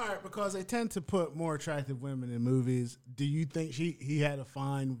 All right, because they tend to put more attractive women in movies. Do you think he had a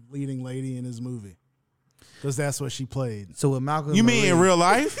fine leading lady in his movie? Because that's what she played. So with Malcolm, You mean in real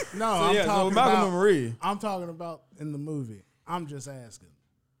life? No, So, I'm yeah, so talking Malcolm about and Marie. I'm talking about in the movie. I'm just asking.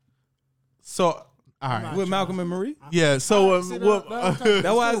 So, all right. With Malcolm and Marie? Yeah. So, See, what?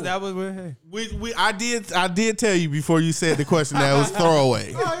 That was hey. I did tell you before you said the question that was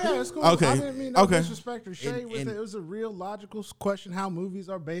throwaway. Oh yeah, it's cool. Okay. I didn't mean no Okay. disrespect or shade with it. It was a real logical question how movies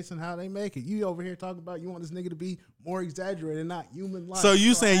are based and how they make it. You over here talking about you want this nigga to be more exaggerated, not human life. So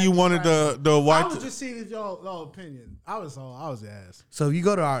you saying you wanted the white? I was just seeing y'all opinion. I was asked. So if you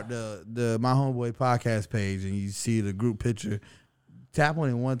go to the My Homeboy podcast page and you see the group picture, tap on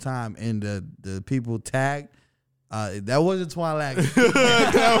it one time and the people tagged. That wasn't Twilac.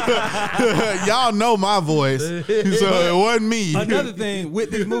 Y'all know my voice, so it wasn't me. Another thing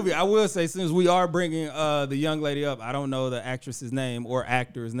with this movie, I will say, since we are bringing the young lady up, I don't know the actress's name or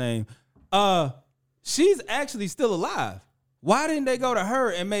actor's name. She's actually still alive. Why didn't they go to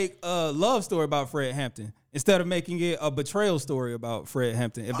her and make a love story about Fred Hampton instead of making it a betrayal story about Fred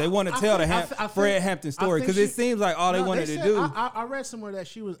Hampton? If they want to tell Fred Hampton story, because it seems like all they wanted to do. I read somewhere that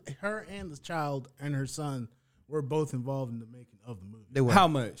her and the child and her son were both involved in the making of the movie. They were. How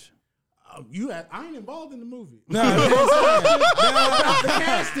much? I ain't involved in the movie. No, About the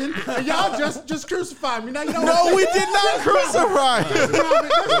casting, and y'all just crucified me. Now you know No, we did not crucify you.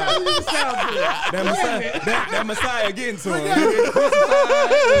 that Messiah getting to him.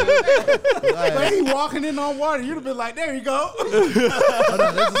 But he walking in on water. You'd have been like, there you go. Hold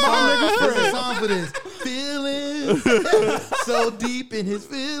on, there's a song for this. Feelings so deep in his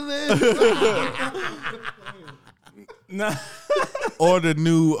feelings. Nah. Or the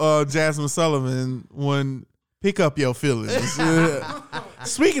new Jasmine Sullivan one, Pick Up Your Feelings.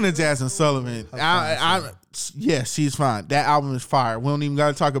 Speaking of Jasmine Sullivan, yeah, she's fine. That album is fire. We don't even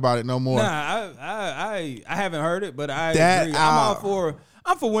got to talk about it no more. Nah, I haven't heard it, but I That agree.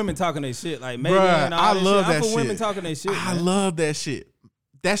 I'm for women talking their shit, like Megan Bruh, and all I that love shit. that I'm for shit. women talking their shit. I man. love that shit.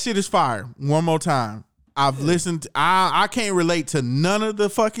 That shit is fire. One more time. I've listened. I can't relate to none of the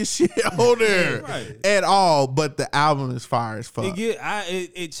fucking shit on there Right. at all. But the album is fire as fuck.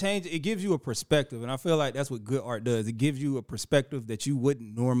 It gives you a perspective, and I feel like that's what good art does. It gives you a perspective that you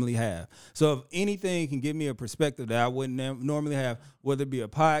wouldn't normally have. So if anything can give me a perspective that I wouldn't normally have, whether it be a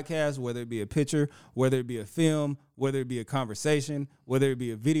podcast, whether it be a picture, whether it be a film, whether it be a conversation, whether it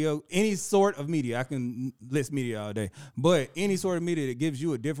be a video, any sort of media. I can list media all day, but any sort of media that gives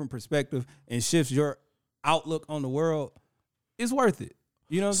you a different perspective and shifts your outlook on the world, it's worth it.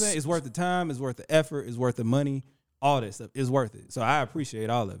 You know what I'm saying? It's worth the time, it's worth the effort, it's worth the money, all that stuff is worth it. So I appreciate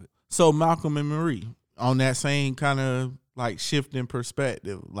all of it. So Malcolm and Marie, on that same kind of like shift in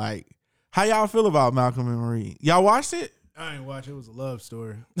perspective, like how y'all feel about Malcolm and Marie? Y'all watched it? I ain't watch it. It was a love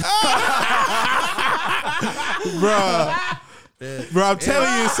story. Bruh. Bro, I'm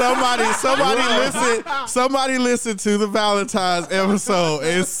telling you, somebody listened to the Valentine's episode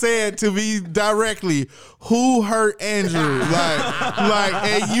and said to me directly, who hurt Andrew? Like,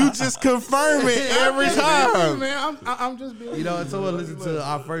 and you just confirm it every time. Man, I'm just being. You know, and someone listened to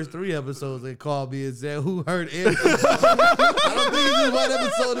our first 3 episodes and called me and said, who hurt Andrew? I don't think it's just one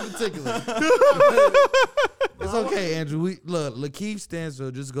episode in particular. It's okay, Andrew. Lakeith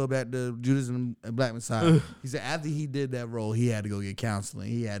Stanfield, just go back to Judas and Black Messiah. He said after he did that role, he had to go get counseling.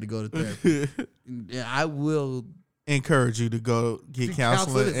 He had to go to therapy. Yeah, I will encourage you to go get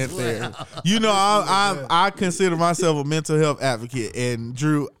counseling and therapy. You know, I consider myself a mental health advocate, and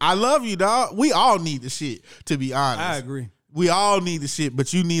Drew, I love you, dog. We all need the shit, to be honest. I agree. We all need the shit,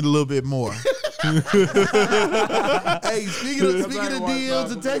 but you need a little bit more. Hey, speaking of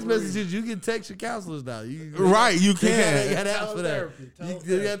DMs and text messages, you can text your counselors now. You can. You got apps for that.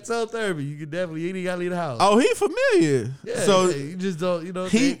 You got teletherapy. You can definitely. You ain't got to leave the house. Oh, he familiar. Yeah, so you just don't. You know,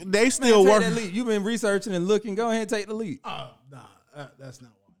 they still work. You've been researching and looking. Go ahead and take the lead. Nah, that's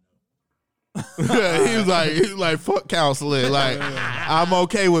not why. He was like, fuck counseling. Like, I'm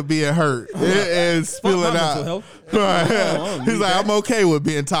okay with being hurt and spilling out. Right. He's like, I'm okay with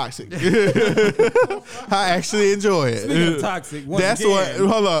being toxic. I actually enjoy it. Speaking of toxic, that's again.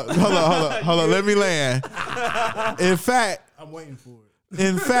 what. Hold on. Let me land. In fact, I'm waiting for it.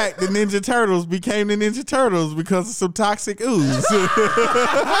 In fact, the Ninja Turtles became the Ninja Turtles because of some toxic ooze.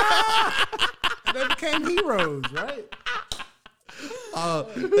 They became heroes, right?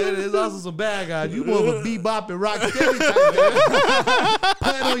 There's also some bad guys. You more of a bebop and rock steady type man.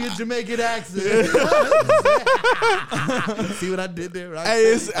 Put on your Jamaican accent. See what I did there? Right?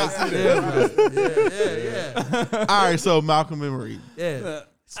 Hey, Yeah. All right, so Malcolm and Marie. Yeah.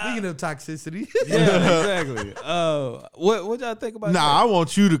 Speaking of toxicity. Yeah, exactly. What y'all think about that? I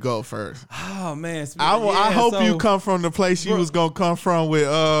want you to go first. Oh, man. I hope you come from the place you was gonna come from with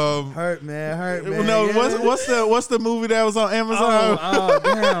Hurt man. No, yeah. what's the movie that was on Amazon?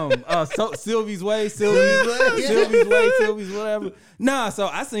 Damn. Sylvie's Way, Sylvie's whatever. Nah, so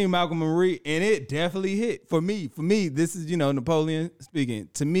I seen Malcolm and Marie, and it definitely hit for me. This is Napoleon speaking.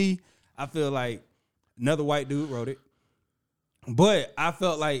 To me, I feel like another white dude wrote it. But I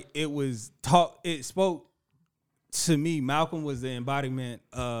felt like it spoke to me. Malcolm was the embodiment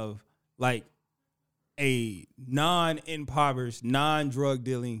of like a non-impoverished, non-drug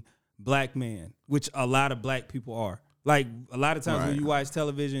dealing black man, which a lot of black people are. Like a lot of times when you watch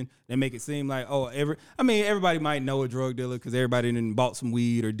television, they make it seem like, everybody might know a drug dealer because everybody done bought some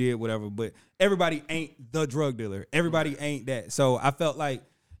weed or did whatever, but everybody ain't the drug dealer. Everybody ain't that. So I felt like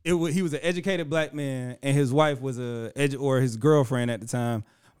he was an educated black man, and his wife was or his girlfriend at the time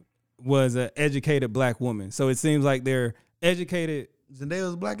was an educated black woman. So it seems like they're educated. Zendaya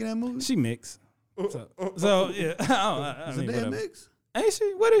was black in that movie? She mixed. So yeah. Zendaya mixed? Ain't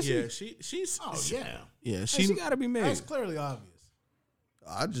she? What is she? Yeah, she's. Oh yeah. Yeah, She gotta be mixed. That's clearly obvious.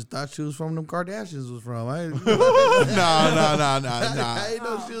 I just thought she was from them Kardashians was from. No. I didn't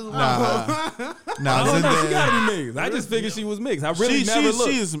know she was She gotta be mixed. I just figured she was mixed. I really never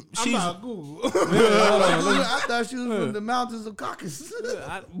looked. She's Google. I thought she was from the mountains of Caucasus.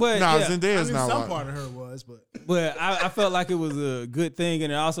 Zendaya's not some one. part of her was, but I felt like it was a good thing,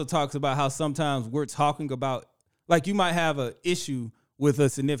 and it also talks about how sometimes we're talking about, like, you might have an issue with a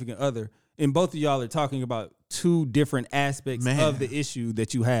significant other, and both of y'all are talking about two different aspects of the issue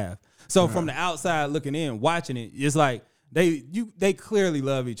that you have. So from the outside looking in, watching it, it's like they clearly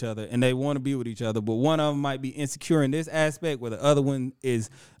love each other and they want to be with each other, but one of them might be insecure in this aspect where the other one is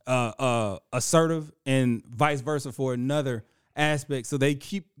assertive, and vice versa for another aspect. So they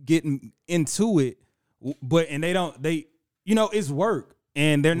keep getting into it, it's work,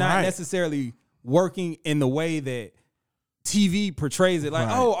 and they're not necessarily working in the way that TV portrays it. Like,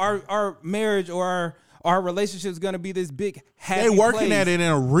 our marriage or our relationship is going to be this big happy They working place. at it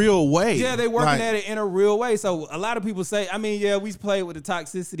in a real way. Yeah, they working at it in a real way. So a lot of people say, we play with the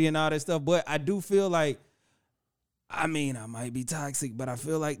toxicity and all that stuff, but I do feel like, I might be toxic, but I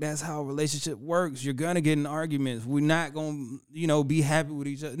feel like that's how a relationship works. You're going to get in arguments. We're not going to, be happy with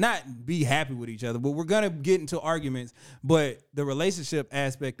each other. Not be happy with each other, but we're going to get into arguments. But the relationship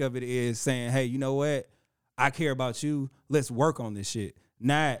aspect of it is saying, hey, you know what? I care about you. Let's work on this shit.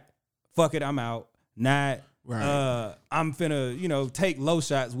 Not, fuck it, I'm out. Not, I'm finna, take low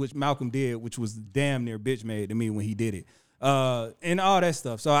shots, which Malcolm did, which was damn near bitch made to me when he did it. And all that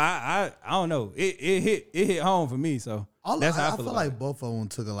stuff. So I don't know. It hit home for me. So that's how I feel like both of them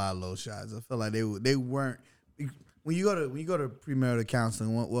took a lot of low shots. I feel like they weren't. When you go to premarital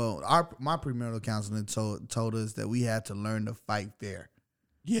counseling, my premarital counseling told us that we had to learn to fight fair.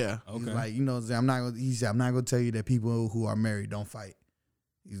 Yeah. He's Okay. like, you know what I'm saying? He said, I'm not gonna tell you that people who are married don't fight.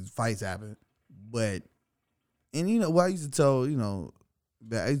 These fights happen. But and you know what I used to tell, I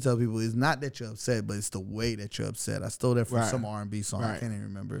used to tell people it's not that you're upset, but it's the way that you're upset. I stole that from some R&B song. I can't even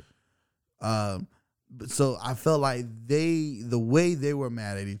remember. But so I felt like the way they were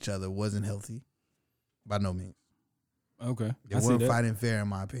mad at each other wasn't healthy. By no means. Okay. They weren't fighting fair in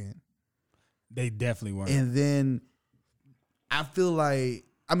my opinion. They definitely weren't. And then I feel like,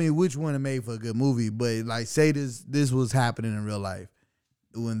 which one it made for a good movie, but like say this was happening in real life.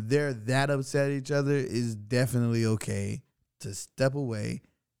 When they're that upset at each other, it's definitely okay to step away,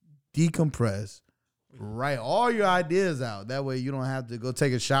 decompress, write all your ideas out. That way you don't have to go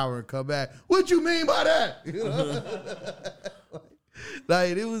take a shower and come back. What you mean by that? You know?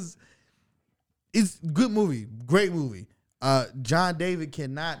 Like it's a good movie, great movie. John David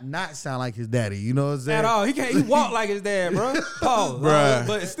cannot not sound like his daddy. You know what I'm saying? At all. He walk like his dad, bro. Pause. Bruh.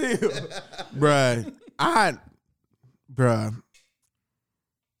 But still. Bruh.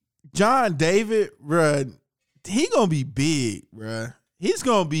 John David, bruh, he gonna be big, bruh. He's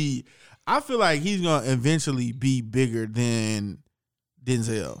gonna be, I feel like he's gonna eventually be bigger than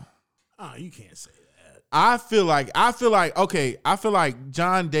Denzel. Oh, you can't say that. I feel like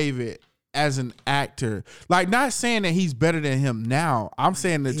John David as an actor, like not saying that he's better than him now. I'm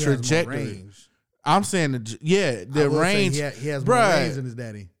saying the trajectory. I'm saying the range. He has more range than his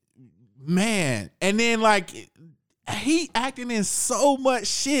daddy. Man, and then like he acting in so much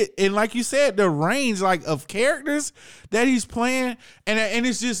shit, and like you said, the range like of characters that he's playing, and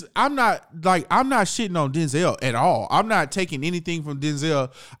it's just I'm not shitting on Denzel at all. I'm not taking anything from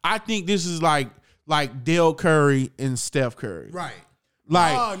Denzel. I think this is like Dale Curry and Steph Curry, Right.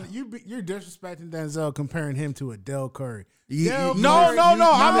 Like you're disrespecting Denzel comparing him to a Dell Curry. No,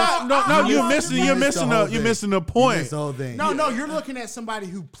 I'm not. No, you're missing the point. This whole thing. No, you're looking at somebody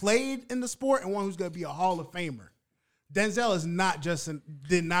who played in the sport and one who's going to be a Hall of Famer. Denzel is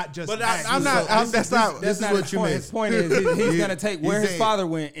did not just. But act. I'm not. That's not what you meant. His point is he's going to take where his father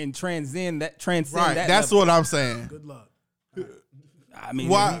went and transcend that. Right. That That's level. what I'm saying. Good luck. I mean,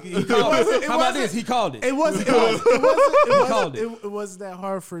 Why- he called it. How about this? He called it. It wasn't that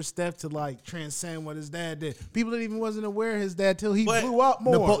hard for Steph to like transcend what his dad did. People that even wasn't aware of his dad till he blew up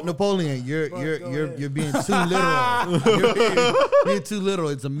more. Napoleon, you're being too literal. You're being too literal.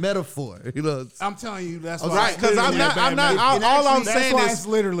 It's a metaphor. You know. I'm telling you, that's why. Right, because I'm not. All I'm saying that's why is it's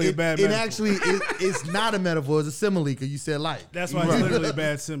literally a bad. It metaphor. actually it's not a metaphor. It's a simile because you said like. That's why it's literally a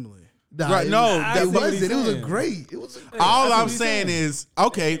bad simile. Nah, Right, no, it that's what wasn't. he's It was a saying. great. It was. all I'm saying is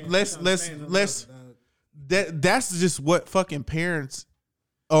okay. Let's. That's just what fucking parents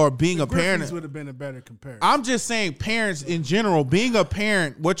or being a parent. Would have been a better comparison. I'm just saying, parents in general, being a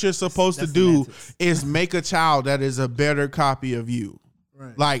parent, what you're supposed to do is make a child that is a better copy of you.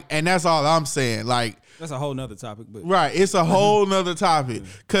 Right. Like, and that's all I'm saying. Like, That's a whole nother topic. But right, it's a whole nother topic.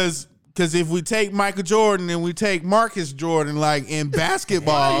 Because if we take Michael Jordan and we take Marcus Jordan, like in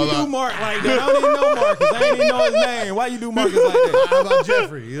basketball, why you do Mark like that? I don't even know Marcus. I ain't even know his name. Why you do Marcus like that? How about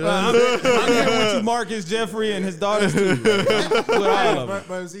Jeffrey? You know I'm here with you, Marcus, Jeffrey, and his daughters too. With all of them.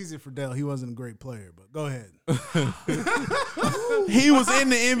 But it was easy for Dell. He wasn't a great player, but go ahead. he was in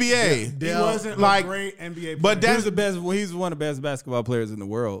the NBA. He wasn't like- a great NBA player. But He was the best. Well, he's one of the best basketball players in the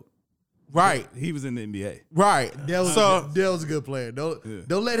world. Right, He was in the NBA. right. Dell was a good player. Don't let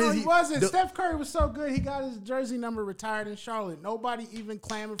No, his. he wasn't. Steph Curry was so good. He got his jersey number retired in Charlotte. Nobody even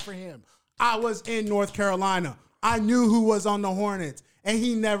clamored for him. I was in North Carolina. I knew who was on the Hornets, and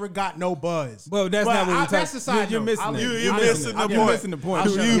he never got no buzz. Well, that's not what we're talking. That's the side You're note. missing I'll it. let You're missing the You're point. missing the point.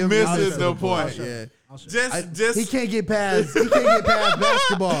 You missing the I'll point. show you. Just He can't get past. He can't get past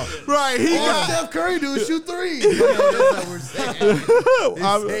basketball. right. He All got. Steph Curry do is shoot threes. You know, that's what we're saying.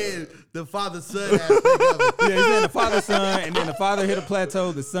 We're saying the father-son aspect of it. Yeah, he's saying the father son, and then the father hit a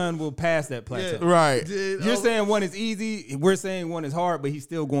plateau. The son will pass that plateau. Right. You're saying one is easy. We're saying one is hard, but he's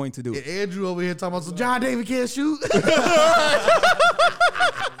still going to do it. Andrew over here talking about so John David can't shoot.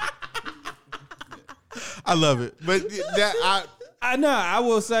 I love it, but that I know. I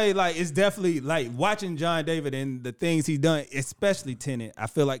will say, like, it's definitely like watching John David and the things he's done, especially Tenet. I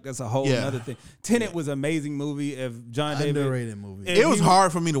feel like that's a whole other thing. Tenet was an amazing movie. If John David, Underrated movie. it was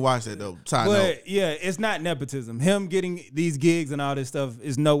hard for me to watch that though. Side note. But yeah, it's not nepotism. Him getting these gigs and all this stuff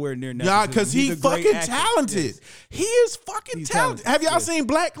is nowhere near nepotism. Yeah, because He's he's a great fucking actor. talented. Yes. He is fucking He's talented. talented. Have y'all Yes. seen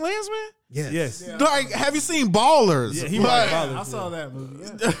Black Klansman? Yes. Yeah. Like, have you seen Ballers? Yeah, he Like, watched Ballers. I saw that movie.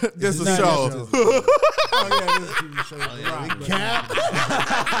 Yeah. this is a not show. that Oh yeah, this TV show. Right, but- Cap. No,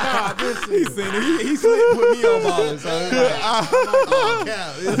 I did see He it. seen it. He slick put me on Ballers. So it's like,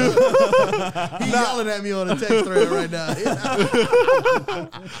 Cap. He yelling at me on the text thread right now.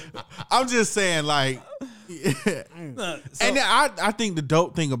 I'm just saying, like, and then I think the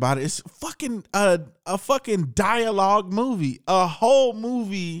dope thing about it is fucking a fucking dialogue movie, a whole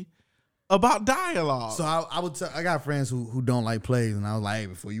movie about dialogue. So I would tell, I got friends who don't like plays, and I was like, hey,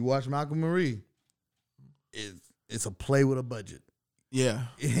 before you watch Malcolm Marie, it's a play with a budget. yeah,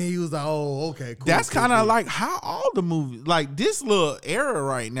 And he was like, oh, okay, cool. that's cool, kind of cool. like how all the movies, like this little era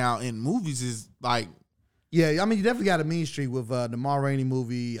right now in movies is like, Yeah, I mean, you definitely got a Mean Street with the Ma Rainey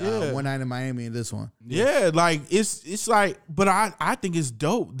movie, Yeah. One Night in Miami, and this one. yeah, like it's like, but I think it's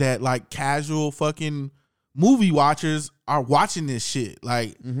dope that like casual fucking movie watchers are watching this shit.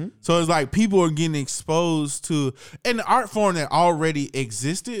 Like, so it's like people are getting exposed to an art form that already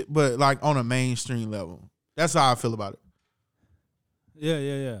existed, but like on a mainstream level. That's how I feel about it.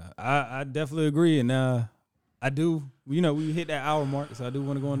 yeah. I definitely agree, and I do. You know, we hit that hour mark, so I do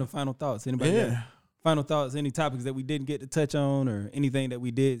want to go into final thoughts. Anybody? got final thoughts? Any topics that we didn't get to touch on, or anything that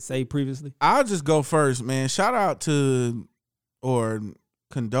we did say previously? I'll just go first, man. Shout out to, or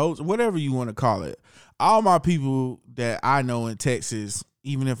condole, whatever you want to call it, all my people that I know in Texas,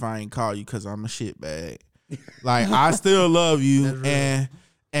 even if I ain't call you because I'm a shitbag. Like, I still love you, and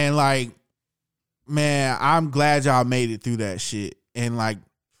like, man, I'm glad y'all made it through that shit, and like,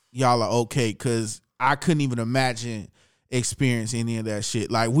 y'all are okay, because I couldn't even imagine experience any of that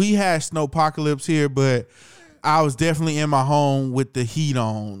shit. Like, we had snowpocalypse here, but I was definitely in my home with the heat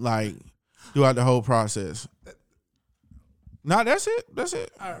on, like, throughout the whole process. Nah, that's it. That's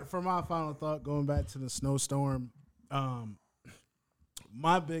it. All right, for my final thought, going back to the snowstorm,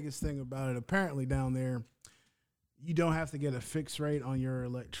 my biggest thing about it, apparently down there, you don't have to get a fixed rate on your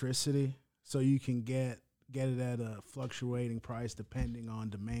electricity, so you can get it at a fluctuating price depending on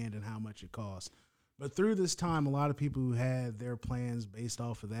demand and how much it costs. But through this time, a lot of people who had their plans based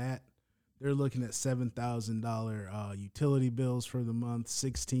off of that, they're looking at $7,000 utility bills for the month,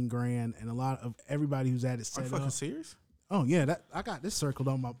 $16,000, and a lot of everybody who's had it Are set you fucking up. serious? Oh yeah, that I got this circled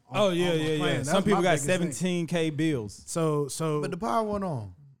on my. On, Oh on yeah, my yeah. plan. That Some was people my got biggest thing. $17K bills. So But the power went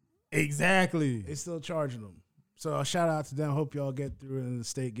on. Exactly. they still charging them. So a shout out to them. Hope y'all get through it, and the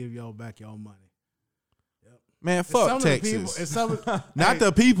state give y'all back y'all money. Man, And fuck some of the Texas. people- and some of- Not hey,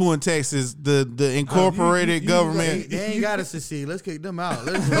 the people in Texas, the incorporated you- government. They ain't got to secede. Let's kick them out.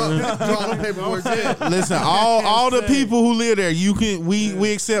 Let's draw the paperwork in. Listen, all the people who live there,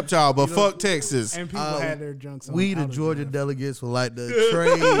 we accept y'all, but fuck Texas. and people had their junks on. We, the out of Georgia there. delegates, would like to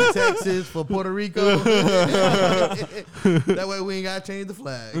trade Texas for Puerto Rico. That way we ain't got to change the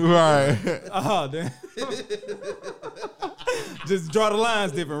flag. Right. Oh, damn. Just draw the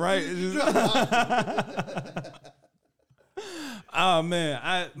lines different, right? Oh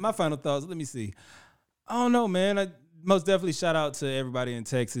man, my final thoughts. Let me see. I don't know, man. I most definitely shout out to everybody in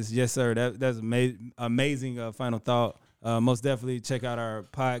Texas. Yes, sir. That's amazing. Final thought. Most definitely check out our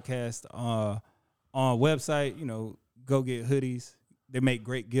podcast on website. You know, go get hoodies. They make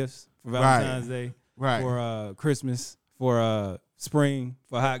great gifts for Valentine's Day, Right. for Christmas, for spring,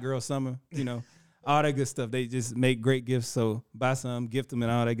 for hot girl summer. You know, all that good stuff. They just make great gifts. So buy some, gift them,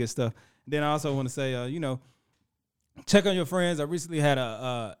 and all that good stuff. Then I also want to say, you know, check on your friends. I recently had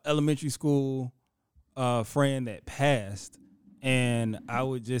a elementary school friend that passed, and I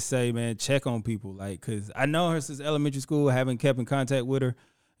would just say, man, check on people, like, cause I know her since elementary school. Haven't kept in contact with her,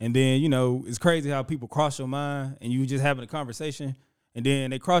 and then you know it's crazy how people cross your mind, and you just having a conversation, and then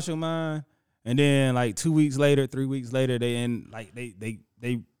they cross your mind, and then like 2 weeks later, 3 weeks later,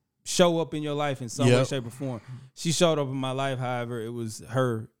 they show up in your life in some way, Yep. shape, or form. She showed up in my life, however, it was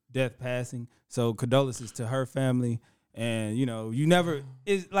her death passing. So condolences to her family. And, you know, you never,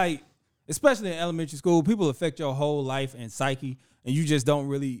 it's like, especially in elementary school, people affect your whole life and psyche, and you just don't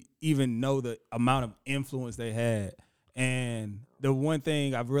really even know the amount of influence they had. And the one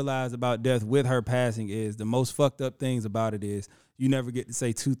thing I've realized about death with her passing is the most fucked up things about it is you never get to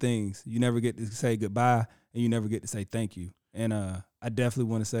say two things. You never get to say goodbye, and you never get to say thank you. And I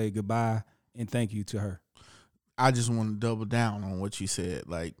definitely want to say goodbye and thank you to her. I just want to double down on what you said.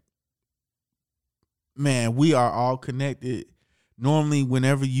 Like, man, we are all connected. Normally,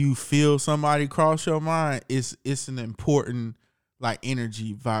 whenever you feel somebody cross your mind, it's an important like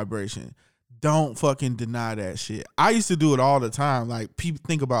energy vibration. Don't fucking deny that shit. I used to do it all the time. Like, people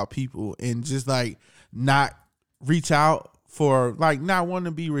think about people and just like not reach out for like not wanting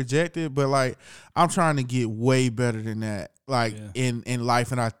to be rejected, but like I'm trying to get way better than that. like in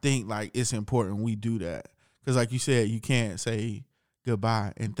life, and I think like it's important we do that because, like you said, you can't say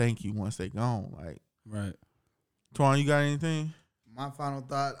goodbye and thank you once they gone. Like, right. Twan, you got anything? My final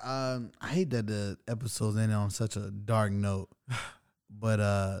thought. I hate that the episode's ended on such a dark note,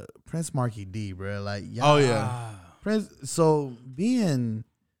 but Prince Marky D, bro, like y'all. Oh yeah, Prince. So being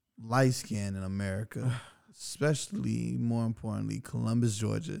light skinned in America, especially more importantly, Columbus,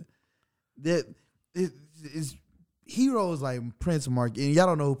 Georgia, that is heroes like Prince Marky, and y'all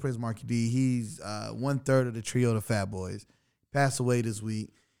don't know who Prince Marky D. He's 1/3 of the trio, the Fat Boys. Passed away this week.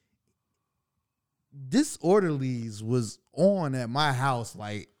 Disorderlies was on at my house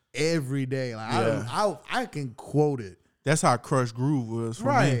like every day. Like I can quote it. that's how Crush Groove was for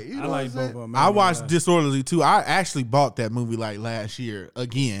Right. me. You know I what like I'm both saying? of them. I watched Disorderly too. I actually bought that movie like last year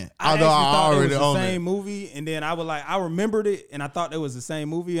again. Although I thought already it was the owned same it. movie, and then I remembered it, and I thought it was the same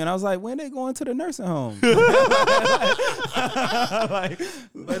movie, and I was like, when they going to the nursing home?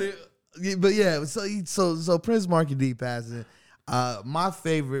 But yeah, so Prince Marky D passing. My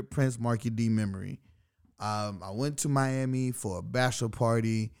favorite Prince Marky D memory. I went to Miami for a bachelor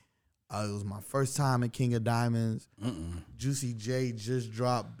party. It was my first time at King of Diamonds. Juicy J just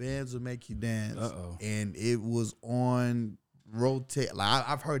dropped "Bands Will Make You Dance," and it was on rotate. Like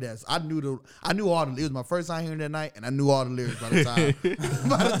I've heard that. So I knew all the. It was my first time hearing that night, and I knew all the lyrics by the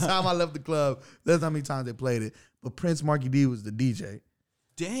time I left the club. That's how many times they played it. But Prince Marky D was the DJ.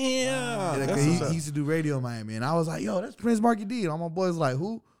 Damn. Yeah, he used to do radio in Miami, and I was like, "Yo, that's Prince Marky D." And all my boys like,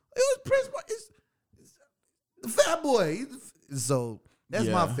 "Who?" It was Prince Marky. It's the Fat Boy. So that's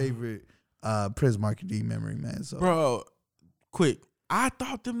my favorite Prince Marky D memory, man. So, Bro, quick. I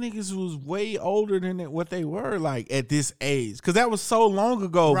thought them niggas was way older than what they were like at this age, because that was so long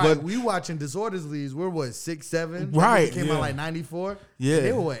ago. right, But we watching Disorderlies. We're what 6, 7. Right, It came out like 94. Yeah. And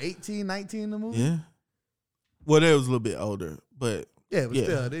they were what 18, 19 in the movie. yeah, well, they was a little bit older, but Yeah, but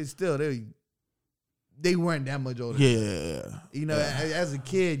they weren't that much older. yeah, You know, as a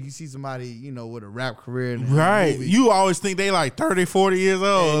kid, you see somebody, you know, with a rap career. And right. movie, You always think they like 30, 40 years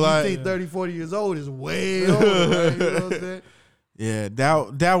old. and Like, you think 30, 40 years old is way older. Right? You know what I'm saying? yeah,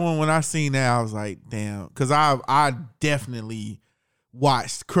 that one, when I seen that, I was like, damn, because I definitely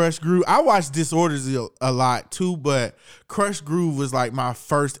watched Crush Groove. I watched Disorders a lot too, but Crush Groove was like my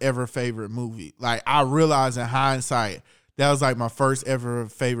first ever favorite movie. Like, I realized in hindsight, that was like my first ever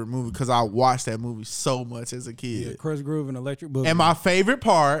favorite movie because I watched that movie so much as a kid. Yeah, Crush Groove and Electric Boogaloo. And my favorite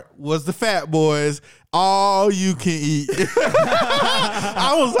part was the Fat Boys, all you can eat.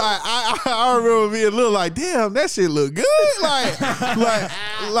 I was like, I remember being a little like, damn, that shit look good.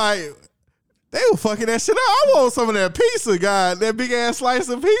 Like they were fucking that shit up. I want some of that pizza, God. That big ass slice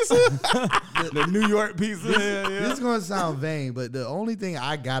of pizza. the New York pizza. This is gonna sound vain, but the only thing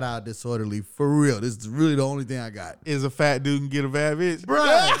I got out of Disorderly, for real, this is really the only thing I got. Is a fat dude can get a bad bitch. Bruh,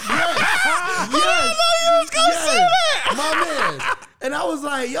 yes, my man. And I was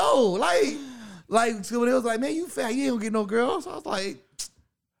like, yo, like so when it was like, man, you fat, you ain't gonna get no girls. So I was like,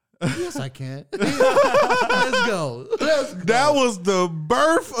 yes, I can. Let's go. That was the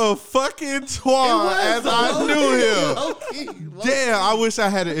birth of fucking Twan as I knew him. Damn, I wish I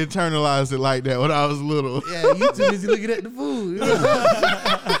had internalized it like that when I was little. Yeah, you too busy looking at the food.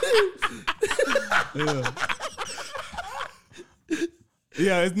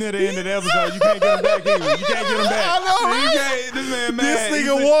 Yeah, it's near the end of the episode. You can't get him back either. You can't get him back. I know, right? You can't, this man mad. This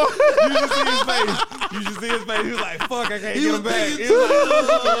You nigga see- walk. You should see his face. You should see his face. He was like, fuck, I can't get him back. thinking He was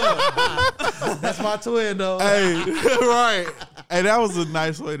like, That's my twin, though. Hey, right. Hey, that was a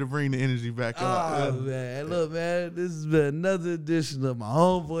nice way to bring the energy back up. Oh, man. Look, man, this has been another edition of my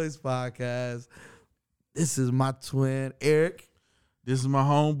Homeboys podcast. This is my twin, Eric. This is my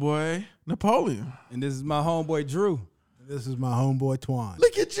homeboy, Napoleon. and this is my homeboy, Drew. This is my homeboy Twan.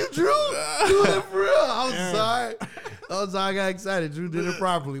 Look at you, Drew. Doing it for real. I'm sorry. I got excited. Drew did it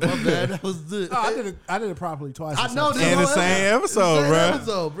properly. My bad. That was good. Oh, I did it properly twice. I know this And the whole same episode, Same bruh.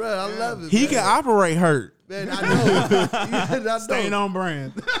 episode, bro. I love it. He man. can operate hurt. Man, I know. I know. Staying on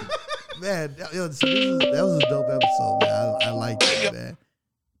brand. Man, yo, that was a dope episode, man. I like it,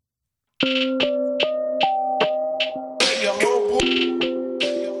 man.